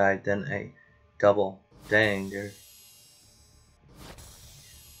phone died. Then a double. Dang, dude.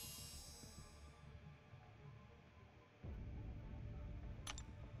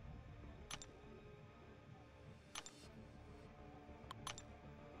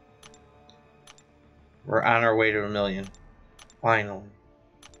 We're on our way to 1 million. Finally.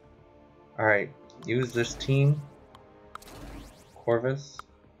 Alright. Use this team. Corvus.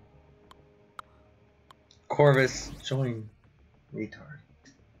 Corvus, join. Retard.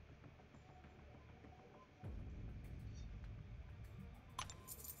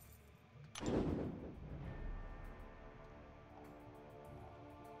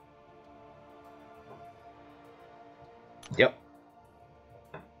 Yep.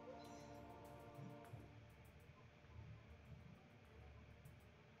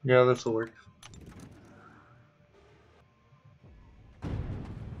 Yeah, this will work.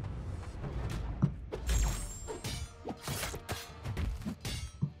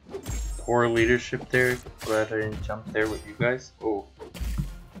 Poor leadership there. Glad I didn't jump there with you guys. Oh.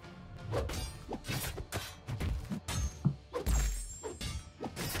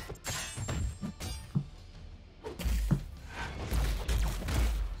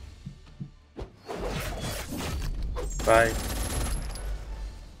 Bye.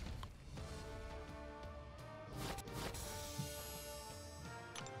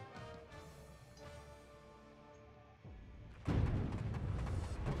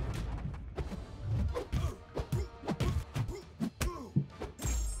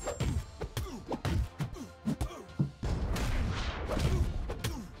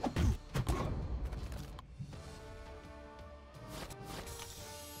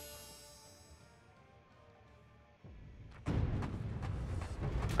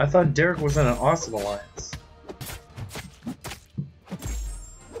 I thought Derek was in an awesome alliance.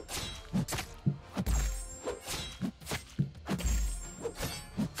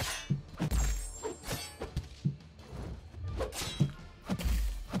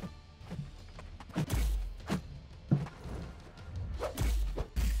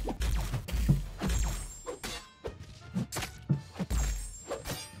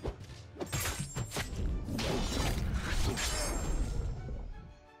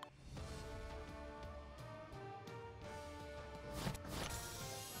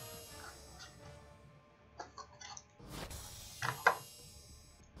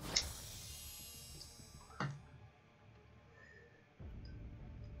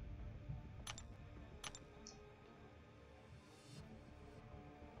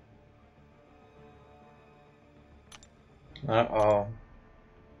 Uh-oh.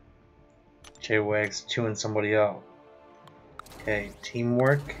 J-Wag's chewing somebody out. Okay,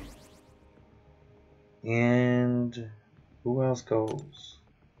 teamwork. And who else goes?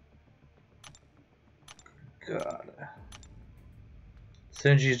 God.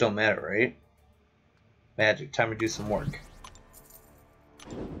 Synergies don't matter, right? Magic, time to do some work.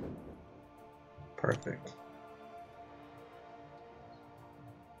 Perfect.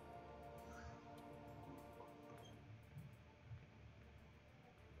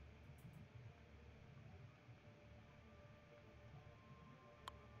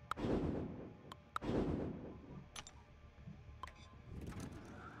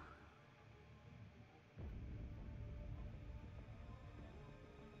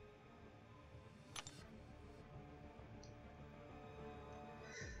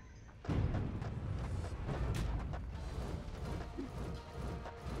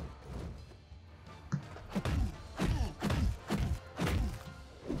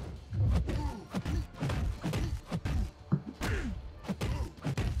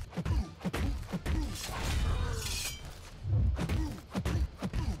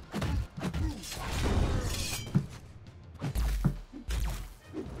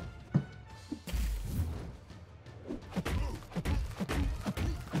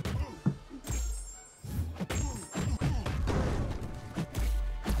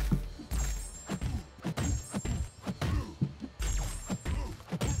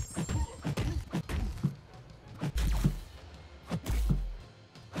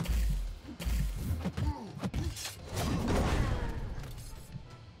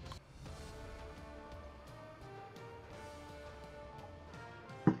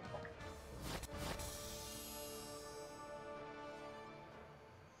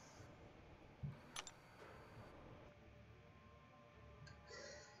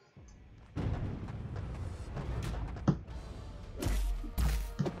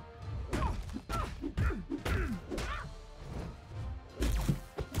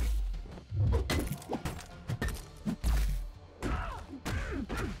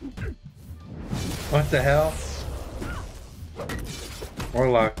 What the hell?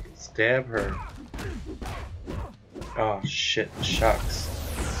 Warlock, stab her. Oh shit, shucks.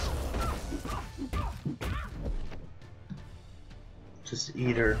 Just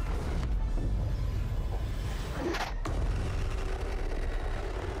eat her.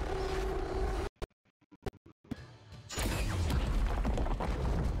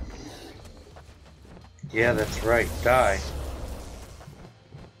 Yeah, that's right. Die.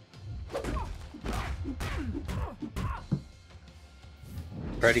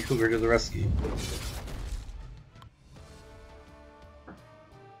 Freddy Krueger to the rescue.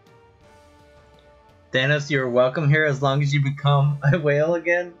 Thanos, you're welcome here as long as you become a whale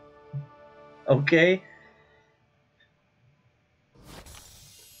again. Okay?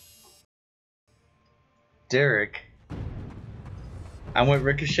 Derek. I'm with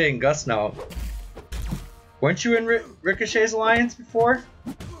Ricochet and Gus now. Weren't you in Ricochet's alliance before?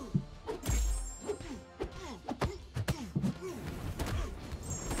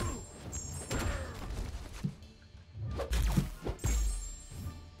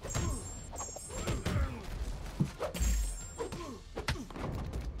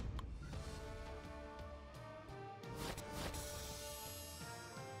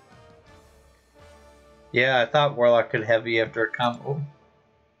 Yeah, I thought Warlock could heavy after a combo.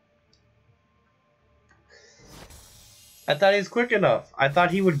 I thought he was quick enough. I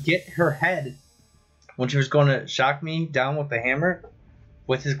thought he would get her head when she was going to shock me down with the hammer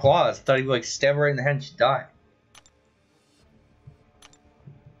with his claws. I thought he would like stab her right in the head and she'd die.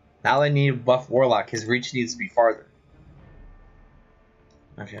 Now I need to buff Warlock. His reach needs to be farther.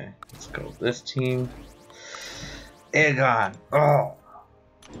 Okay, let's go with this team. Aegon. Oh.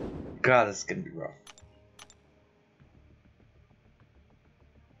 God, this is going to be rough.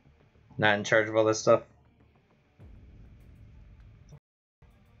 Not in charge of all this stuff.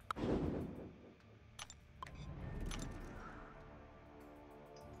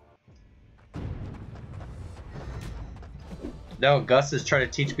 No, Gus is trying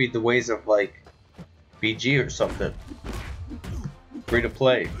to teach me the ways of, like, BG or something. Free to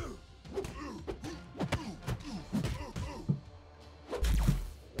play.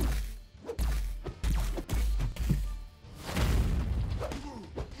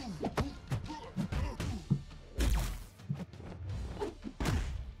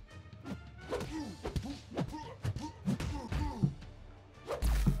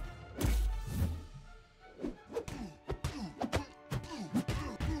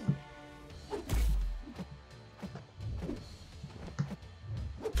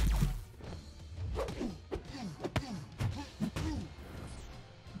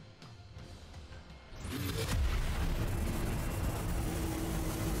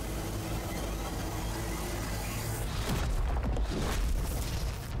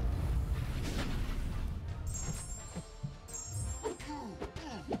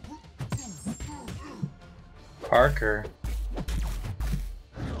 Parker.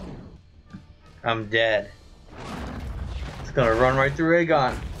 I'm dead. It's gonna run right through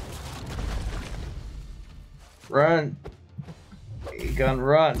Aegon. Run. Aegon,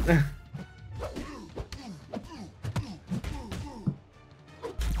 run.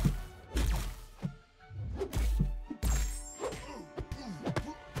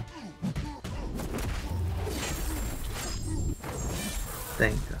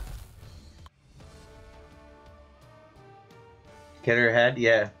 Thank God. Get her head?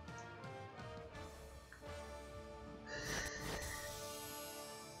 Yeah.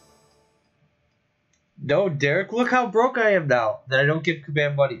 No, Derek, look how broke I am now that I don't give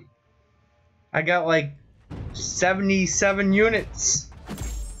Kabam money. I got like 77 units.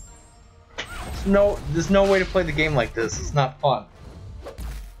 There's no way to play the game like this. It's not fun.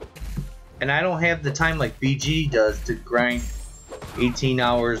 And I don't have the time like BG does to grind 18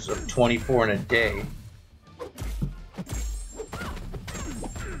 hours or 24 in a day.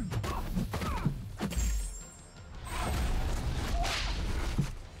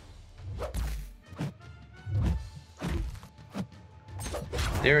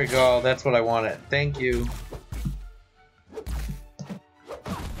 There we go, that's what I wanted. Thank you.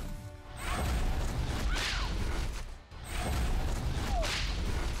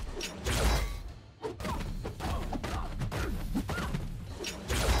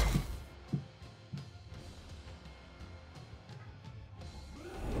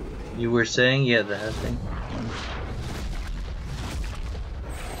 You were saying, yeah, that thing.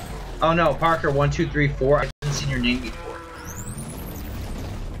 Oh no, Parker 1, 2, 3, 4. I haven't seen your name before.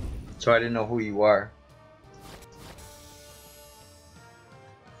 So I didn't know who you are.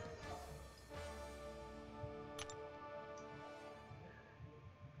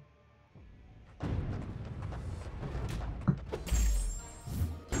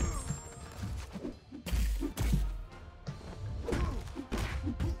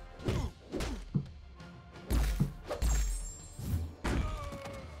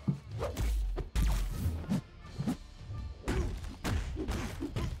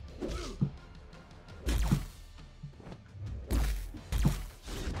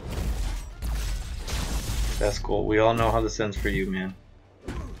 That's cool. We all know how this ends for you, man.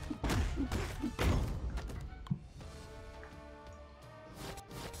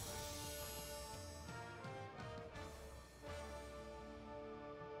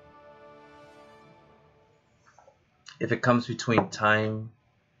 If it comes between time,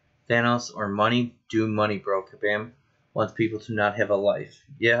 Thanos, or money, do money, bro. Kabam wants people to not have a life.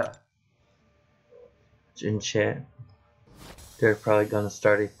 Yeah. In chat, they're probably gonna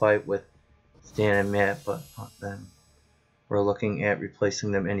start a fight with Stan and Matt, but fuck them. We're looking at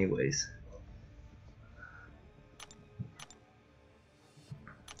replacing them anyways.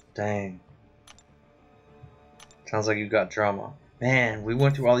 Dang. Sounds like you got drama. Man, we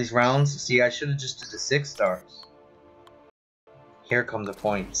went through all these rounds. See, I should have just did the 6 stars. Here come the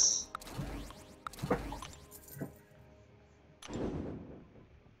points.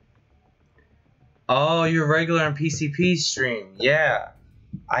 Oh, you're regular on PCP stream. Yeah.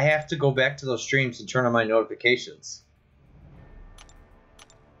 I have to go back to those streams and turn on my notifications.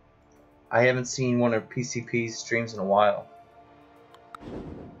 I haven't seen one of PCP's streams in a while.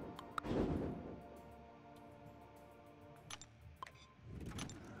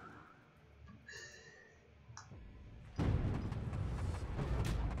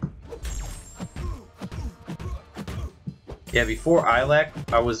 Yeah, before ILAC,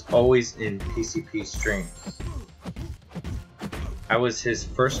 I was always in PCP streams. I was his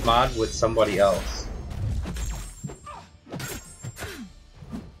first mod with somebody else.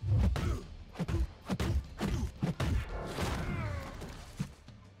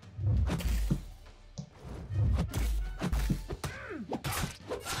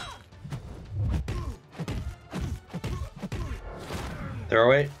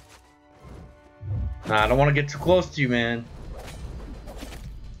 Throw it. Nah, I don't want to get too close to you, man.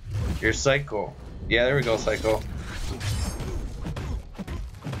 You're Psycho. Yeah, there we go, Psycho.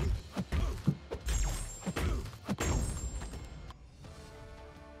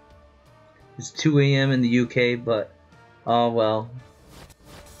 It's 2 a.m. in the UK, but oh well.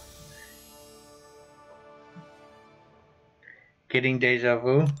 Getting deja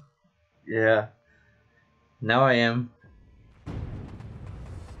vu? Yeah. Now I am.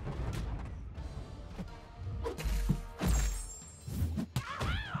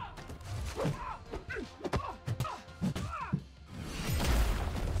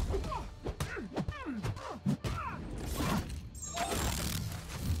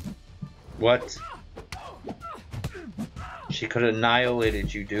 What? She could have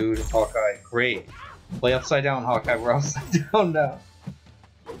annihilated you, dude. Hawkeye. Great. Play upside down, Hawkeye. We're upside down now.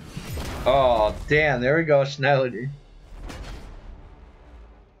 Oh, damn. There we go, Schneider.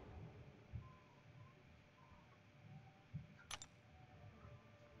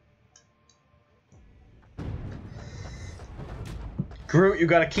 Groot, you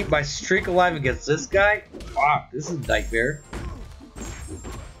gotta keep my streak alive against this guy? Fuck, this is a nightmare.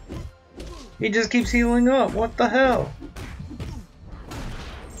 He just keeps healing up. What the hell?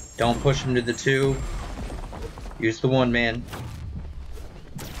 Don't push him to the 2. Use the 1, man.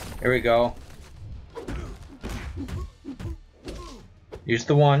 There we go. Use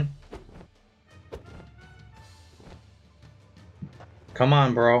the 1. Come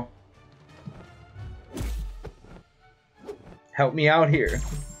on, bro. Help me out here.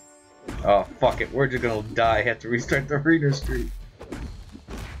 Oh, fuck it. We're just gonna die. I have to restart the reader streak.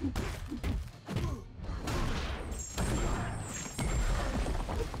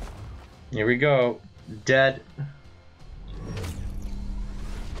 Here we go. Dead.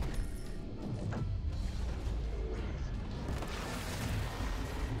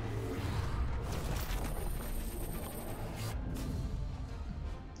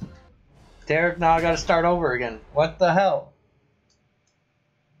 Derek, now I gotta start over again. What the hell?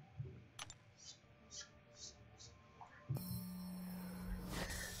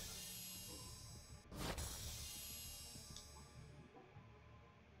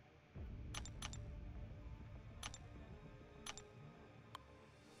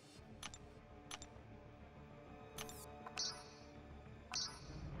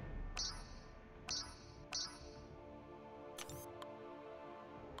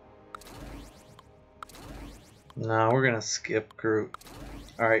 No, we're gonna skip Groot.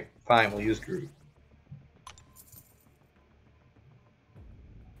 Alright, fine, we'll use Groot.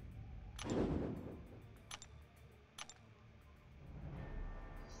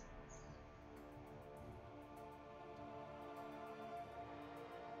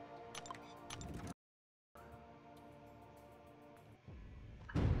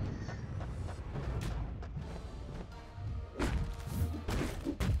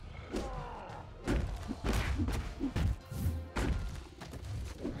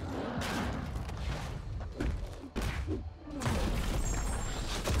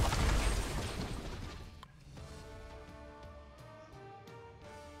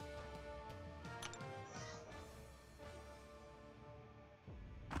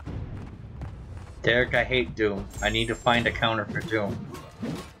 Derek, I hate Doom. I need to find a counter for Doom.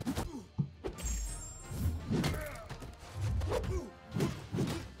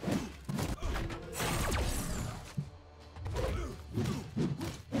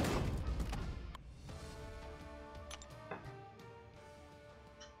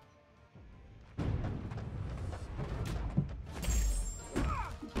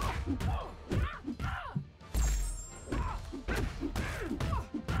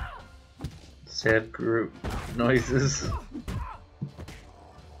 Sad Groot noises.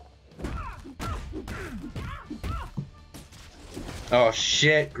 Oh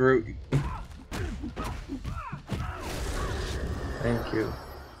shit, Groot. Thank you.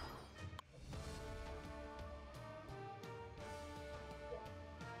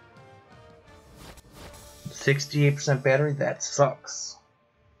 %68 battery? That sucks.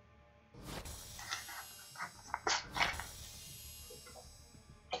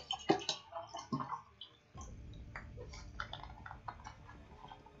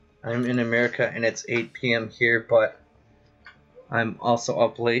 I'm in America and it's 8 p.m. here, but I'm also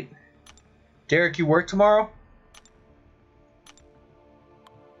up late. Derek, you work tomorrow?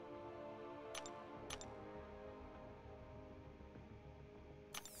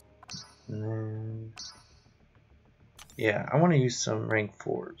 Yeah, I want to use some rank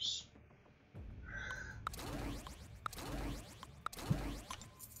 4s.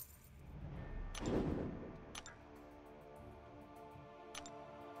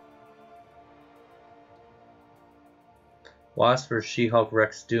 Wasp for She-Hulk,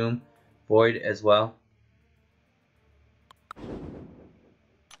 Rex, Doom, Void as well.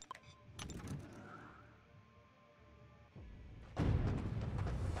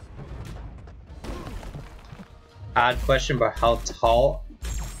 Odd question, but how tall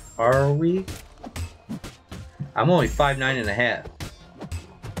are we? I'm only 5'9.5".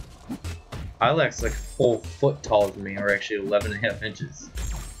 Ilek's like a full foot taller than me, or actually 11.5 inches.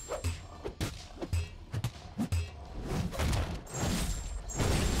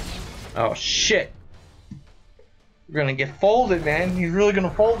 Oh shit! We're gonna get folded, man. He's really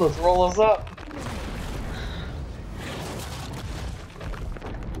gonna fold us, roll us up.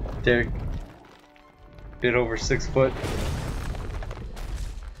 Derek, bit over 6 foot.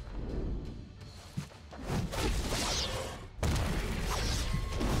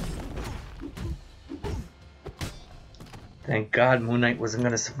 Thank God Moon Knight wasn't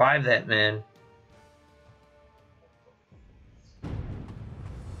gonna survive that, man.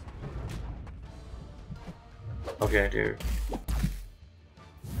 Okay, dude.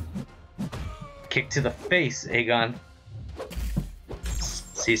 Kick to the face, Aegon.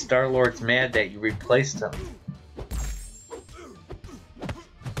 See, Star-Lord's mad that you replaced him.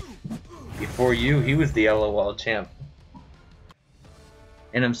 Before you, he was the LOL champ.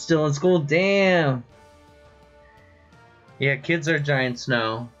 And I'm still in school, damn! Yeah, kids are giants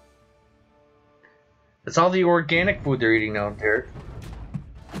now. That's all the organic food they're eating now, Derek.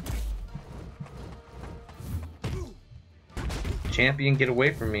 Champion, get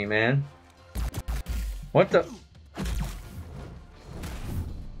away from me, man. What the?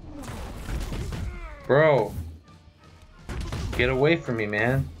 Bro. Get away from me,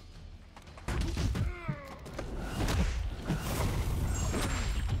 man.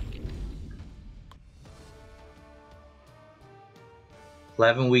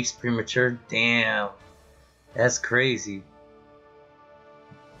 $11 weeks premature? Damn. That's crazy.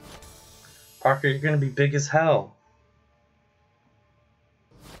 Parker, you're gonna be big as hell.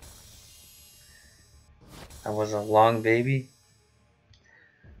 I was a long baby.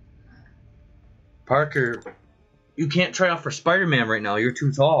 Parker, you can't try out for Spider-Man right now. You're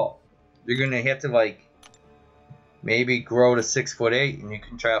too tall. You're gonna have to, like, maybe grow to 6'8" and you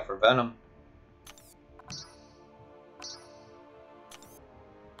can try out for Venom.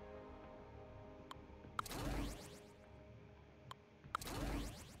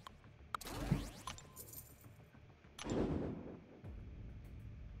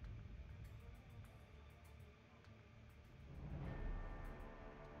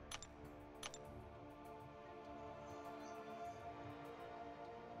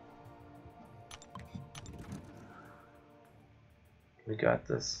 We got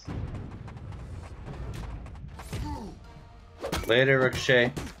this. Later,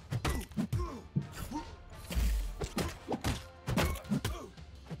 Ricochet.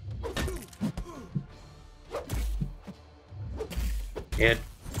 Yeah,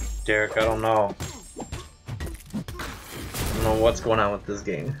 Derek, I don't know. I don't know what's going on with this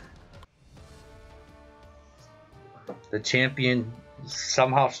game. The champion is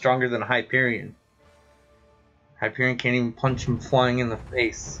somehow stronger than Hyperion. Hyperion can't even punch him flying in the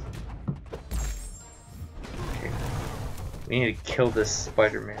face. Okay. We need to kill this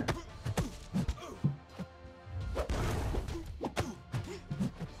Spider-Man.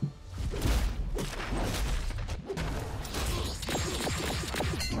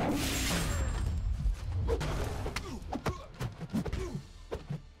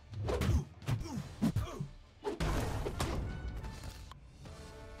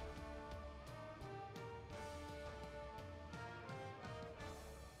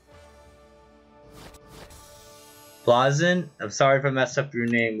 Blazin, I'm sorry if I messed up your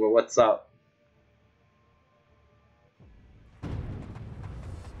name, but what's up?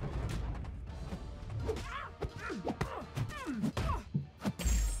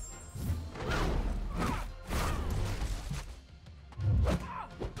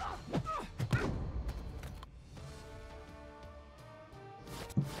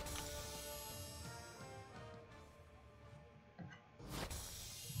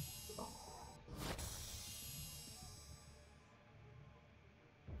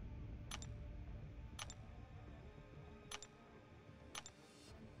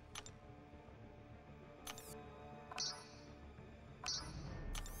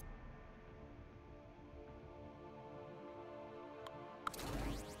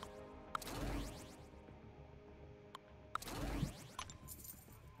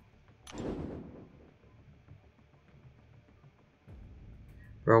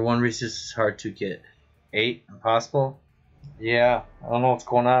 Bro, one resource is hard to get. 8? Impossible? Yeah, I don't know what's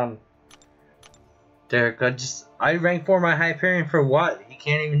going on. Derek, I rank for my Hyperion for what? He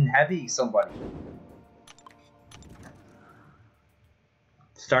can't even heavy somebody.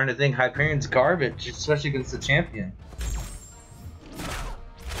 Starting to think Hyperion's garbage, especially against the champion.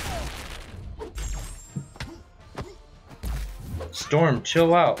 Storm,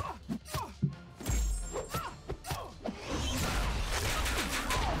 chill out.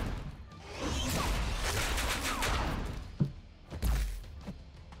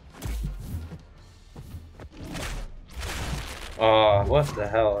 Oh, what the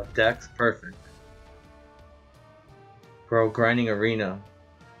hell? Dex, perfect. Bro, grinding arena.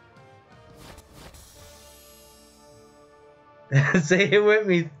 Say it with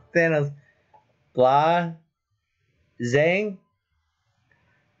me, Thanos. Blah. Zang?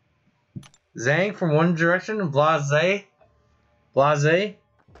 Zang from One Direction and Blase? Blase?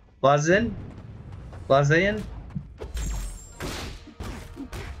 Blazin? Blazian?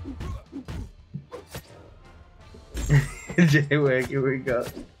 J-Wag, here we go.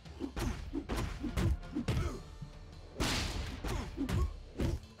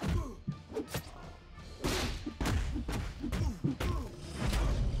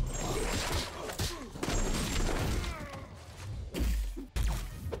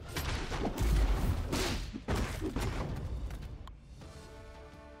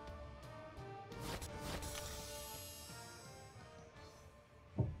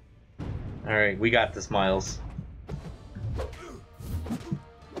 Alright, we got this, Miles.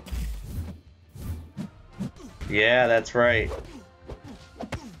 Yeah, that's right.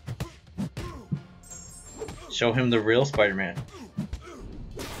 Show him the real Spider-Man.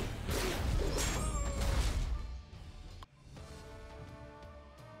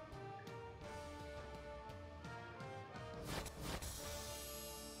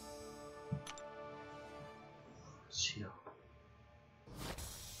 Chill.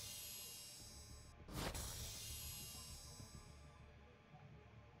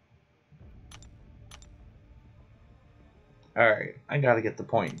 Alright, I gotta get the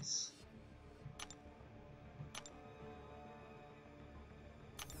points.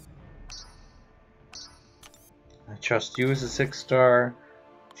 I trust you as a 6-star.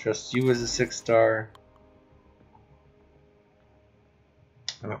 Trust you as a 6-star.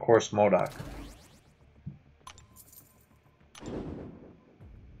 And of course, MODOK.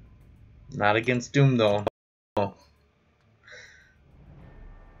 Not against Doom, though. Oh.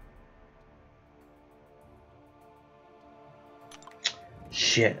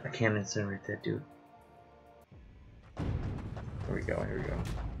 Shit, I can't incinerate that dude. Here we go, here we go.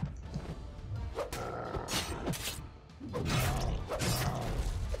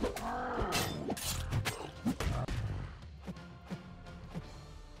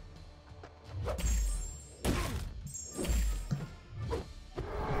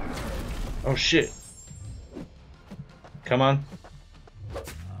 Oh shit. Come on.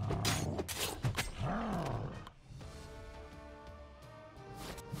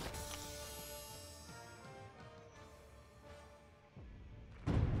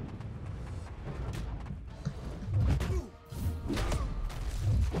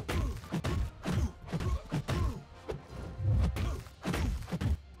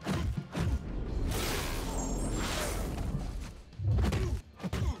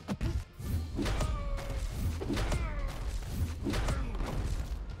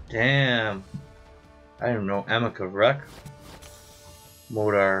 Damn. I didn't know Emma could wreck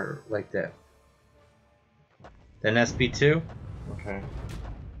Modar like that. Then SB2? Okay.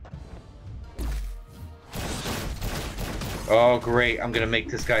 Oh great, I'm gonna make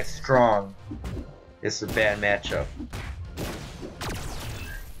this guy strong. This is a bad matchup.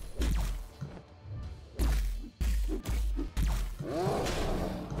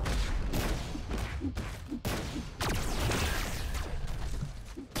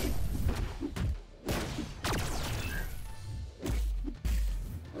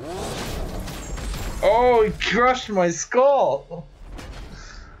 Oh, he crushed my skull!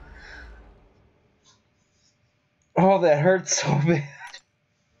 Oh, that hurts so bad.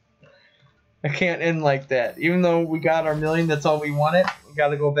 I can't end like that. Even though we got our million, that's all we wanted. We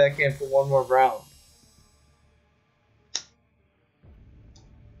gotta go back in for one more round.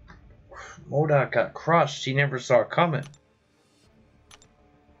 MODOK got crushed. He never saw it coming.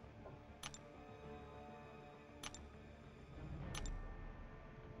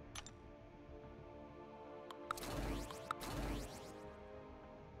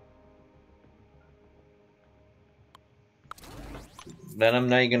 Venom,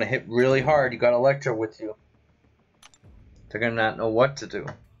 now you're gonna hit really hard. You got Electro with you. They're gonna not know what to do.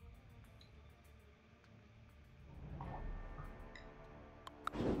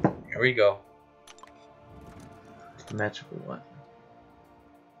 Here we go. The magical one.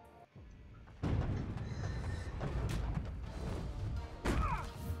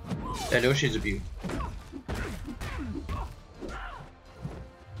 I know she's a beauty.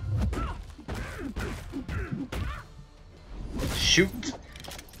 Shoot!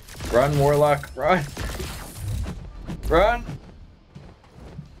 Run, Warlock, run! Run!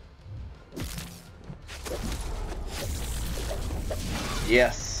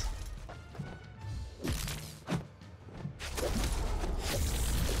 Yes.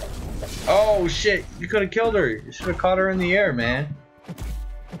 Oh shit, you could have killed her. You should have caught her in the air, man.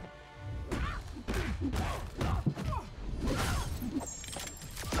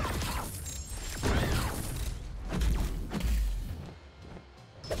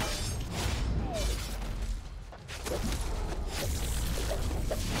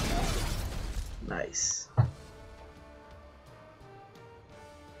 Nice.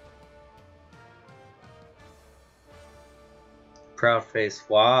 Proud face.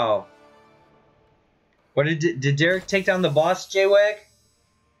 Wow. What did Derek take down the boss, J-Wag?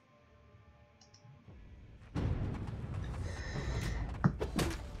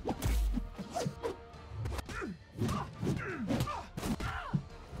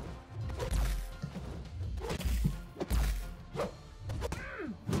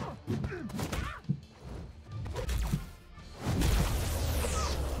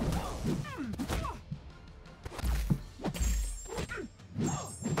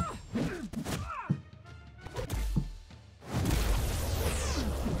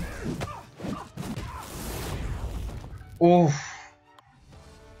 Oof.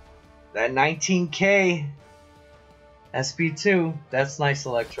 That 19k SP2, that's nice,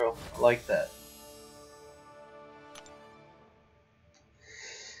 Electro. I like that.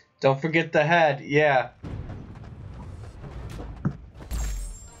 Don't forget the head, yeah.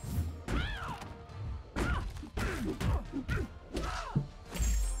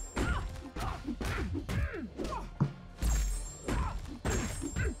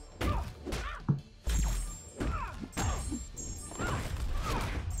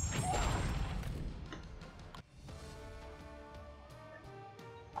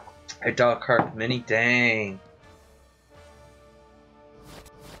 A Dog Heart Mini, dang.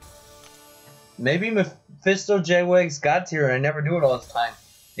 Maybe Mephisto J-Wag's got here and I never knew it all this time.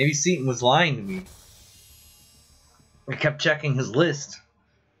 Maybe Seaton was lying to me. I kept checking his list.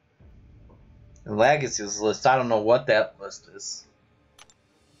 And Legacy's list, I don't know what that list is.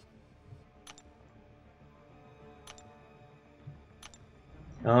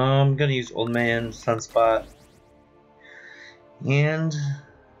 I'm gonna use Old Man, Sunspot. And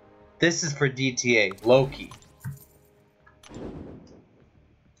this is for DTA, Loki.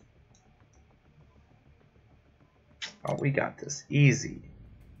 Oh, we got this. Easy.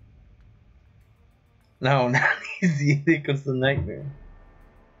 No, not easy. Here comes the nightmare.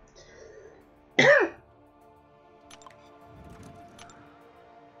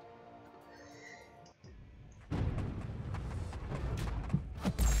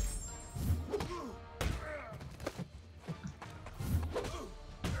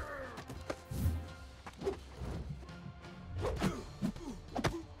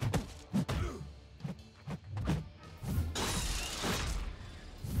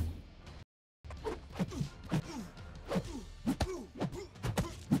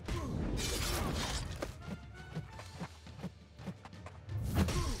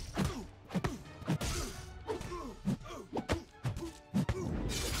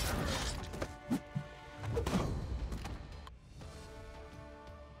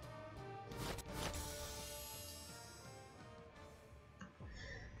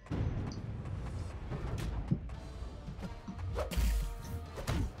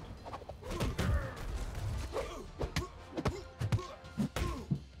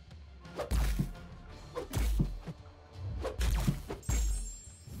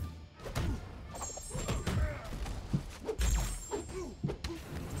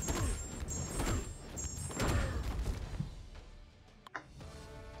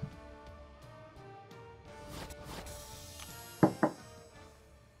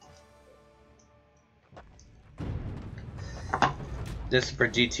 This is for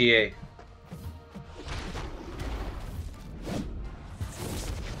GTA.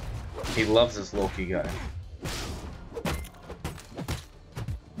 He loves this Loki guy.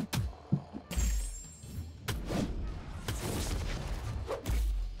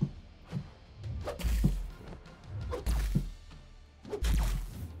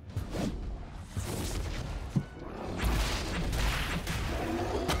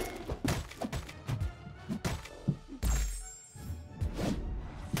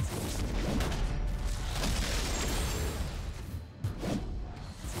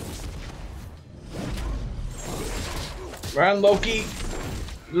 Run, Loki!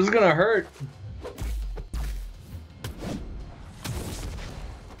 This is gonna hurt.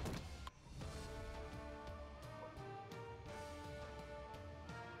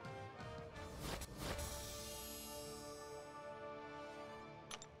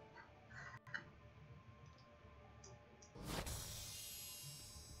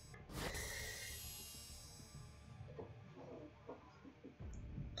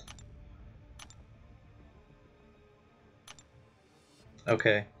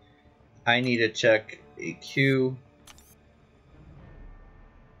 Okay. I need to check a queue.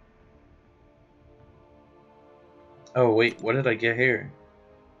 Oh wait, what did I get here?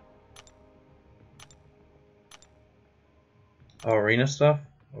 Oh, arena stuff?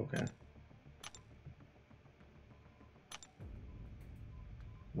 Okay.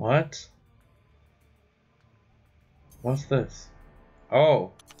 What? What's this?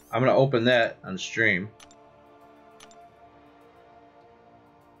 Oh, I'm gonna open that on stream.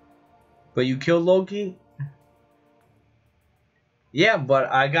 But you killed Loki? Yeah,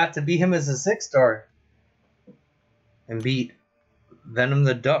 but I got to beat him as a 6-star. And beat Venom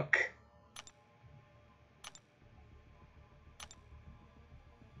the Duck.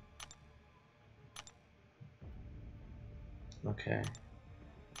 Okay.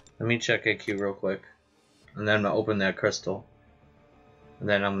 Let me check AQ real quick. And then I'm gonna open that crystal. And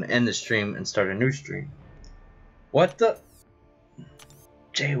then I'm gonna end the stream and start a new stream. What the?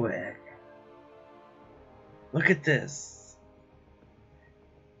 J-Wag. Look at this.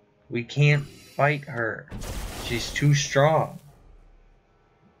 We can't fight her. She's too strong.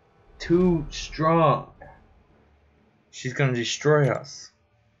 Too strong. She's gonna destroy us.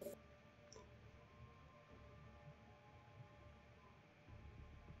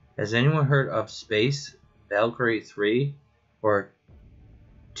 Has anyone heard of Space Valkyrie 3 or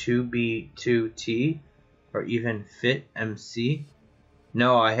 2B2T or even Fit MC?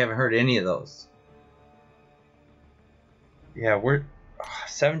 No, I haven't heard any of those. Yeah, we're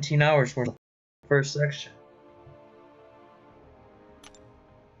 17 hours for the first section.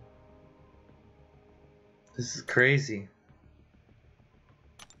 This is crazy.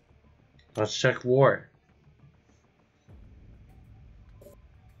 Let's check war.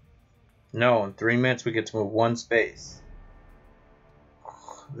 No, in 3 minutes we get to move 1 space.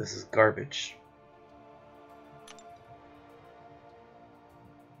 This is garbage.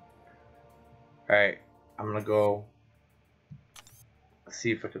 Alright, I'm gonna go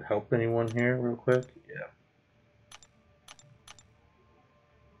see if I could help anyone here real quick. Yeah.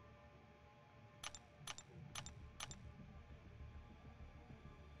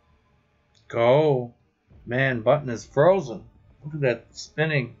 Go. Man, button is frozen. Look at that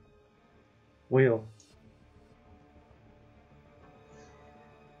spinning wheel.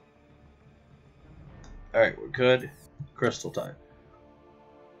 Alright, we're good. Crystal time.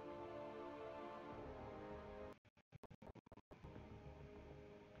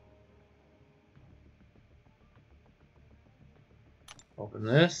 Open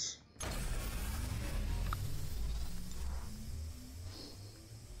this.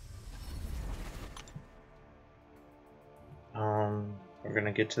 We're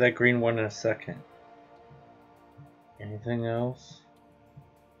gonna get to that green one in a second. Anything else?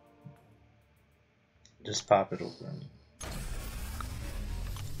 Just pop it open.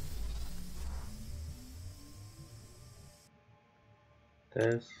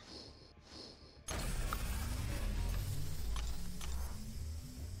 This.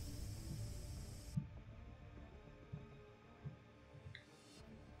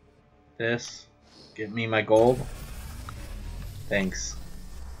 This. Give me my gold. Thanks.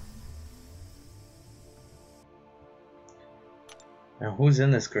 Now who's in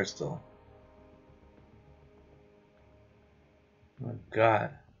this crystal? Oh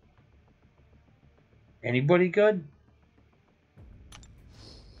god. Anybody good?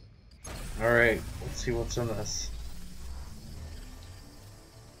 Alright, let's see what's in this.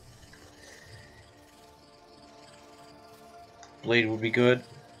 Blade would be good.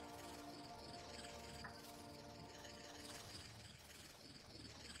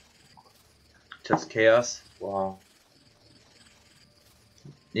 Just chaos? Wow.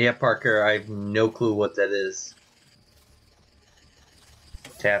 Yeah, Parker, I have no clue what that is.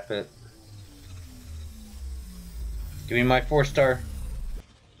 Tap it. Give me my 4-star.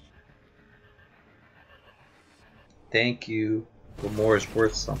 Thank you. The more is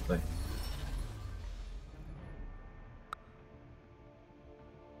worth something.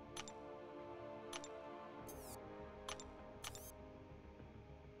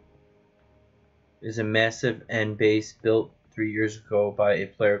 Is a massive end base built 3 years ago by a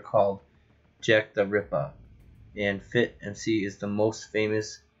player called Jack the Ripper. and Fit MC is the most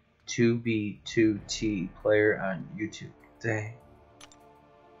famous 2B2T player on YouTube. Dang.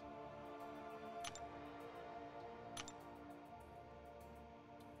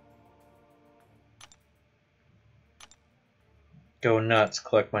 Go nuts,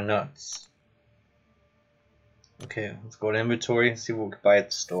 collect my nuts. Okay, let's go to inventory and see what we can buy at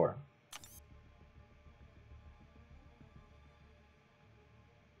the store.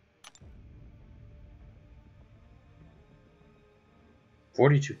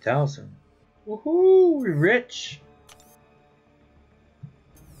 $42,000. Woohoo! We're rich.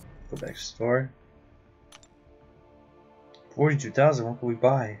 Go back to the store. 42,000. What can we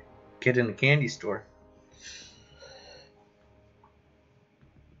buy? Get in the candy store.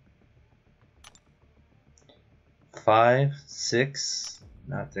 $5, $6.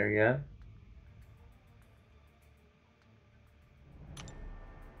 Not there yet.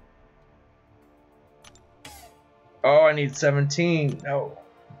 Oh, I need 17. No.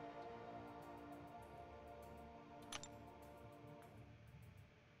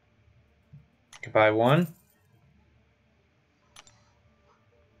 Can buy one.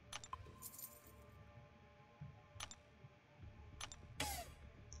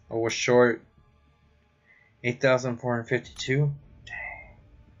 Oh, we're short. 8,452. Dang.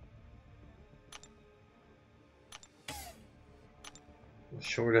 We're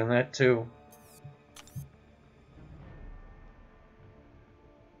short on that too.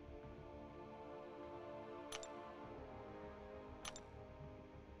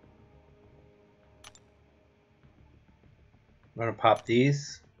 I'm gonna pop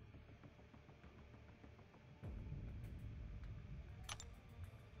these.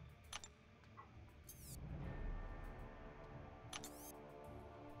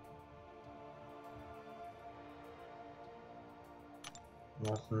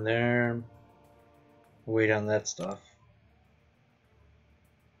 Nothing there. Wait on that stuff.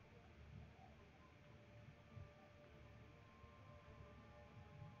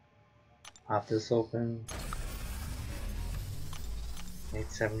 Pop this open.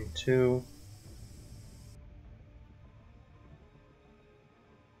 872.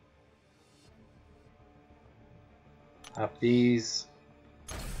 Pop these.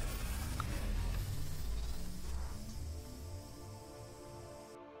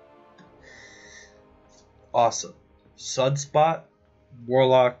 Awesome. Sunspot,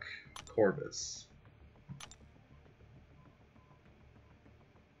 Warlock, Corvus.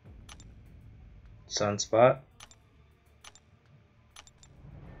 Sunspot.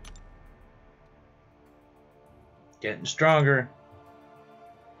 Getting stronger.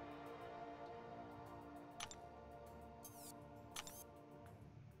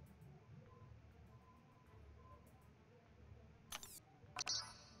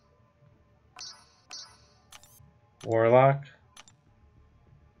 Warlock.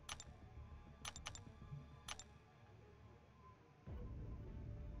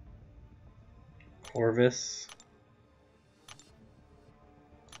 Corvus.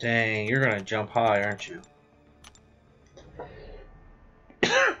 Dang, you're gonna jump high, aren't you?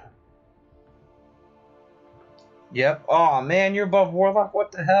 Yep. Oh man, you're above Warlock?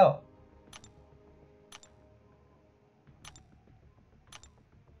 What the hell?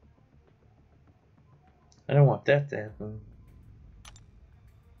 I don't want that to happen.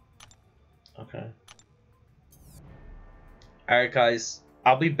 Okay. Alright guys,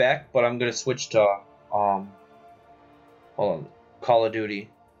 I'll be back, but I'm gonna switch to hold on, Call of Duty.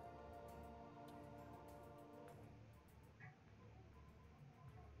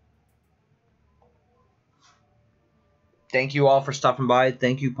 Thank you all for stopping by.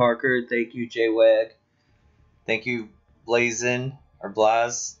 Thank you, Parker. Thank you, J-Wag. Thank you, Blazin or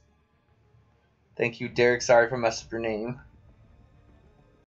Blaz. Thank you, Derek. Sorry if I messed up your name.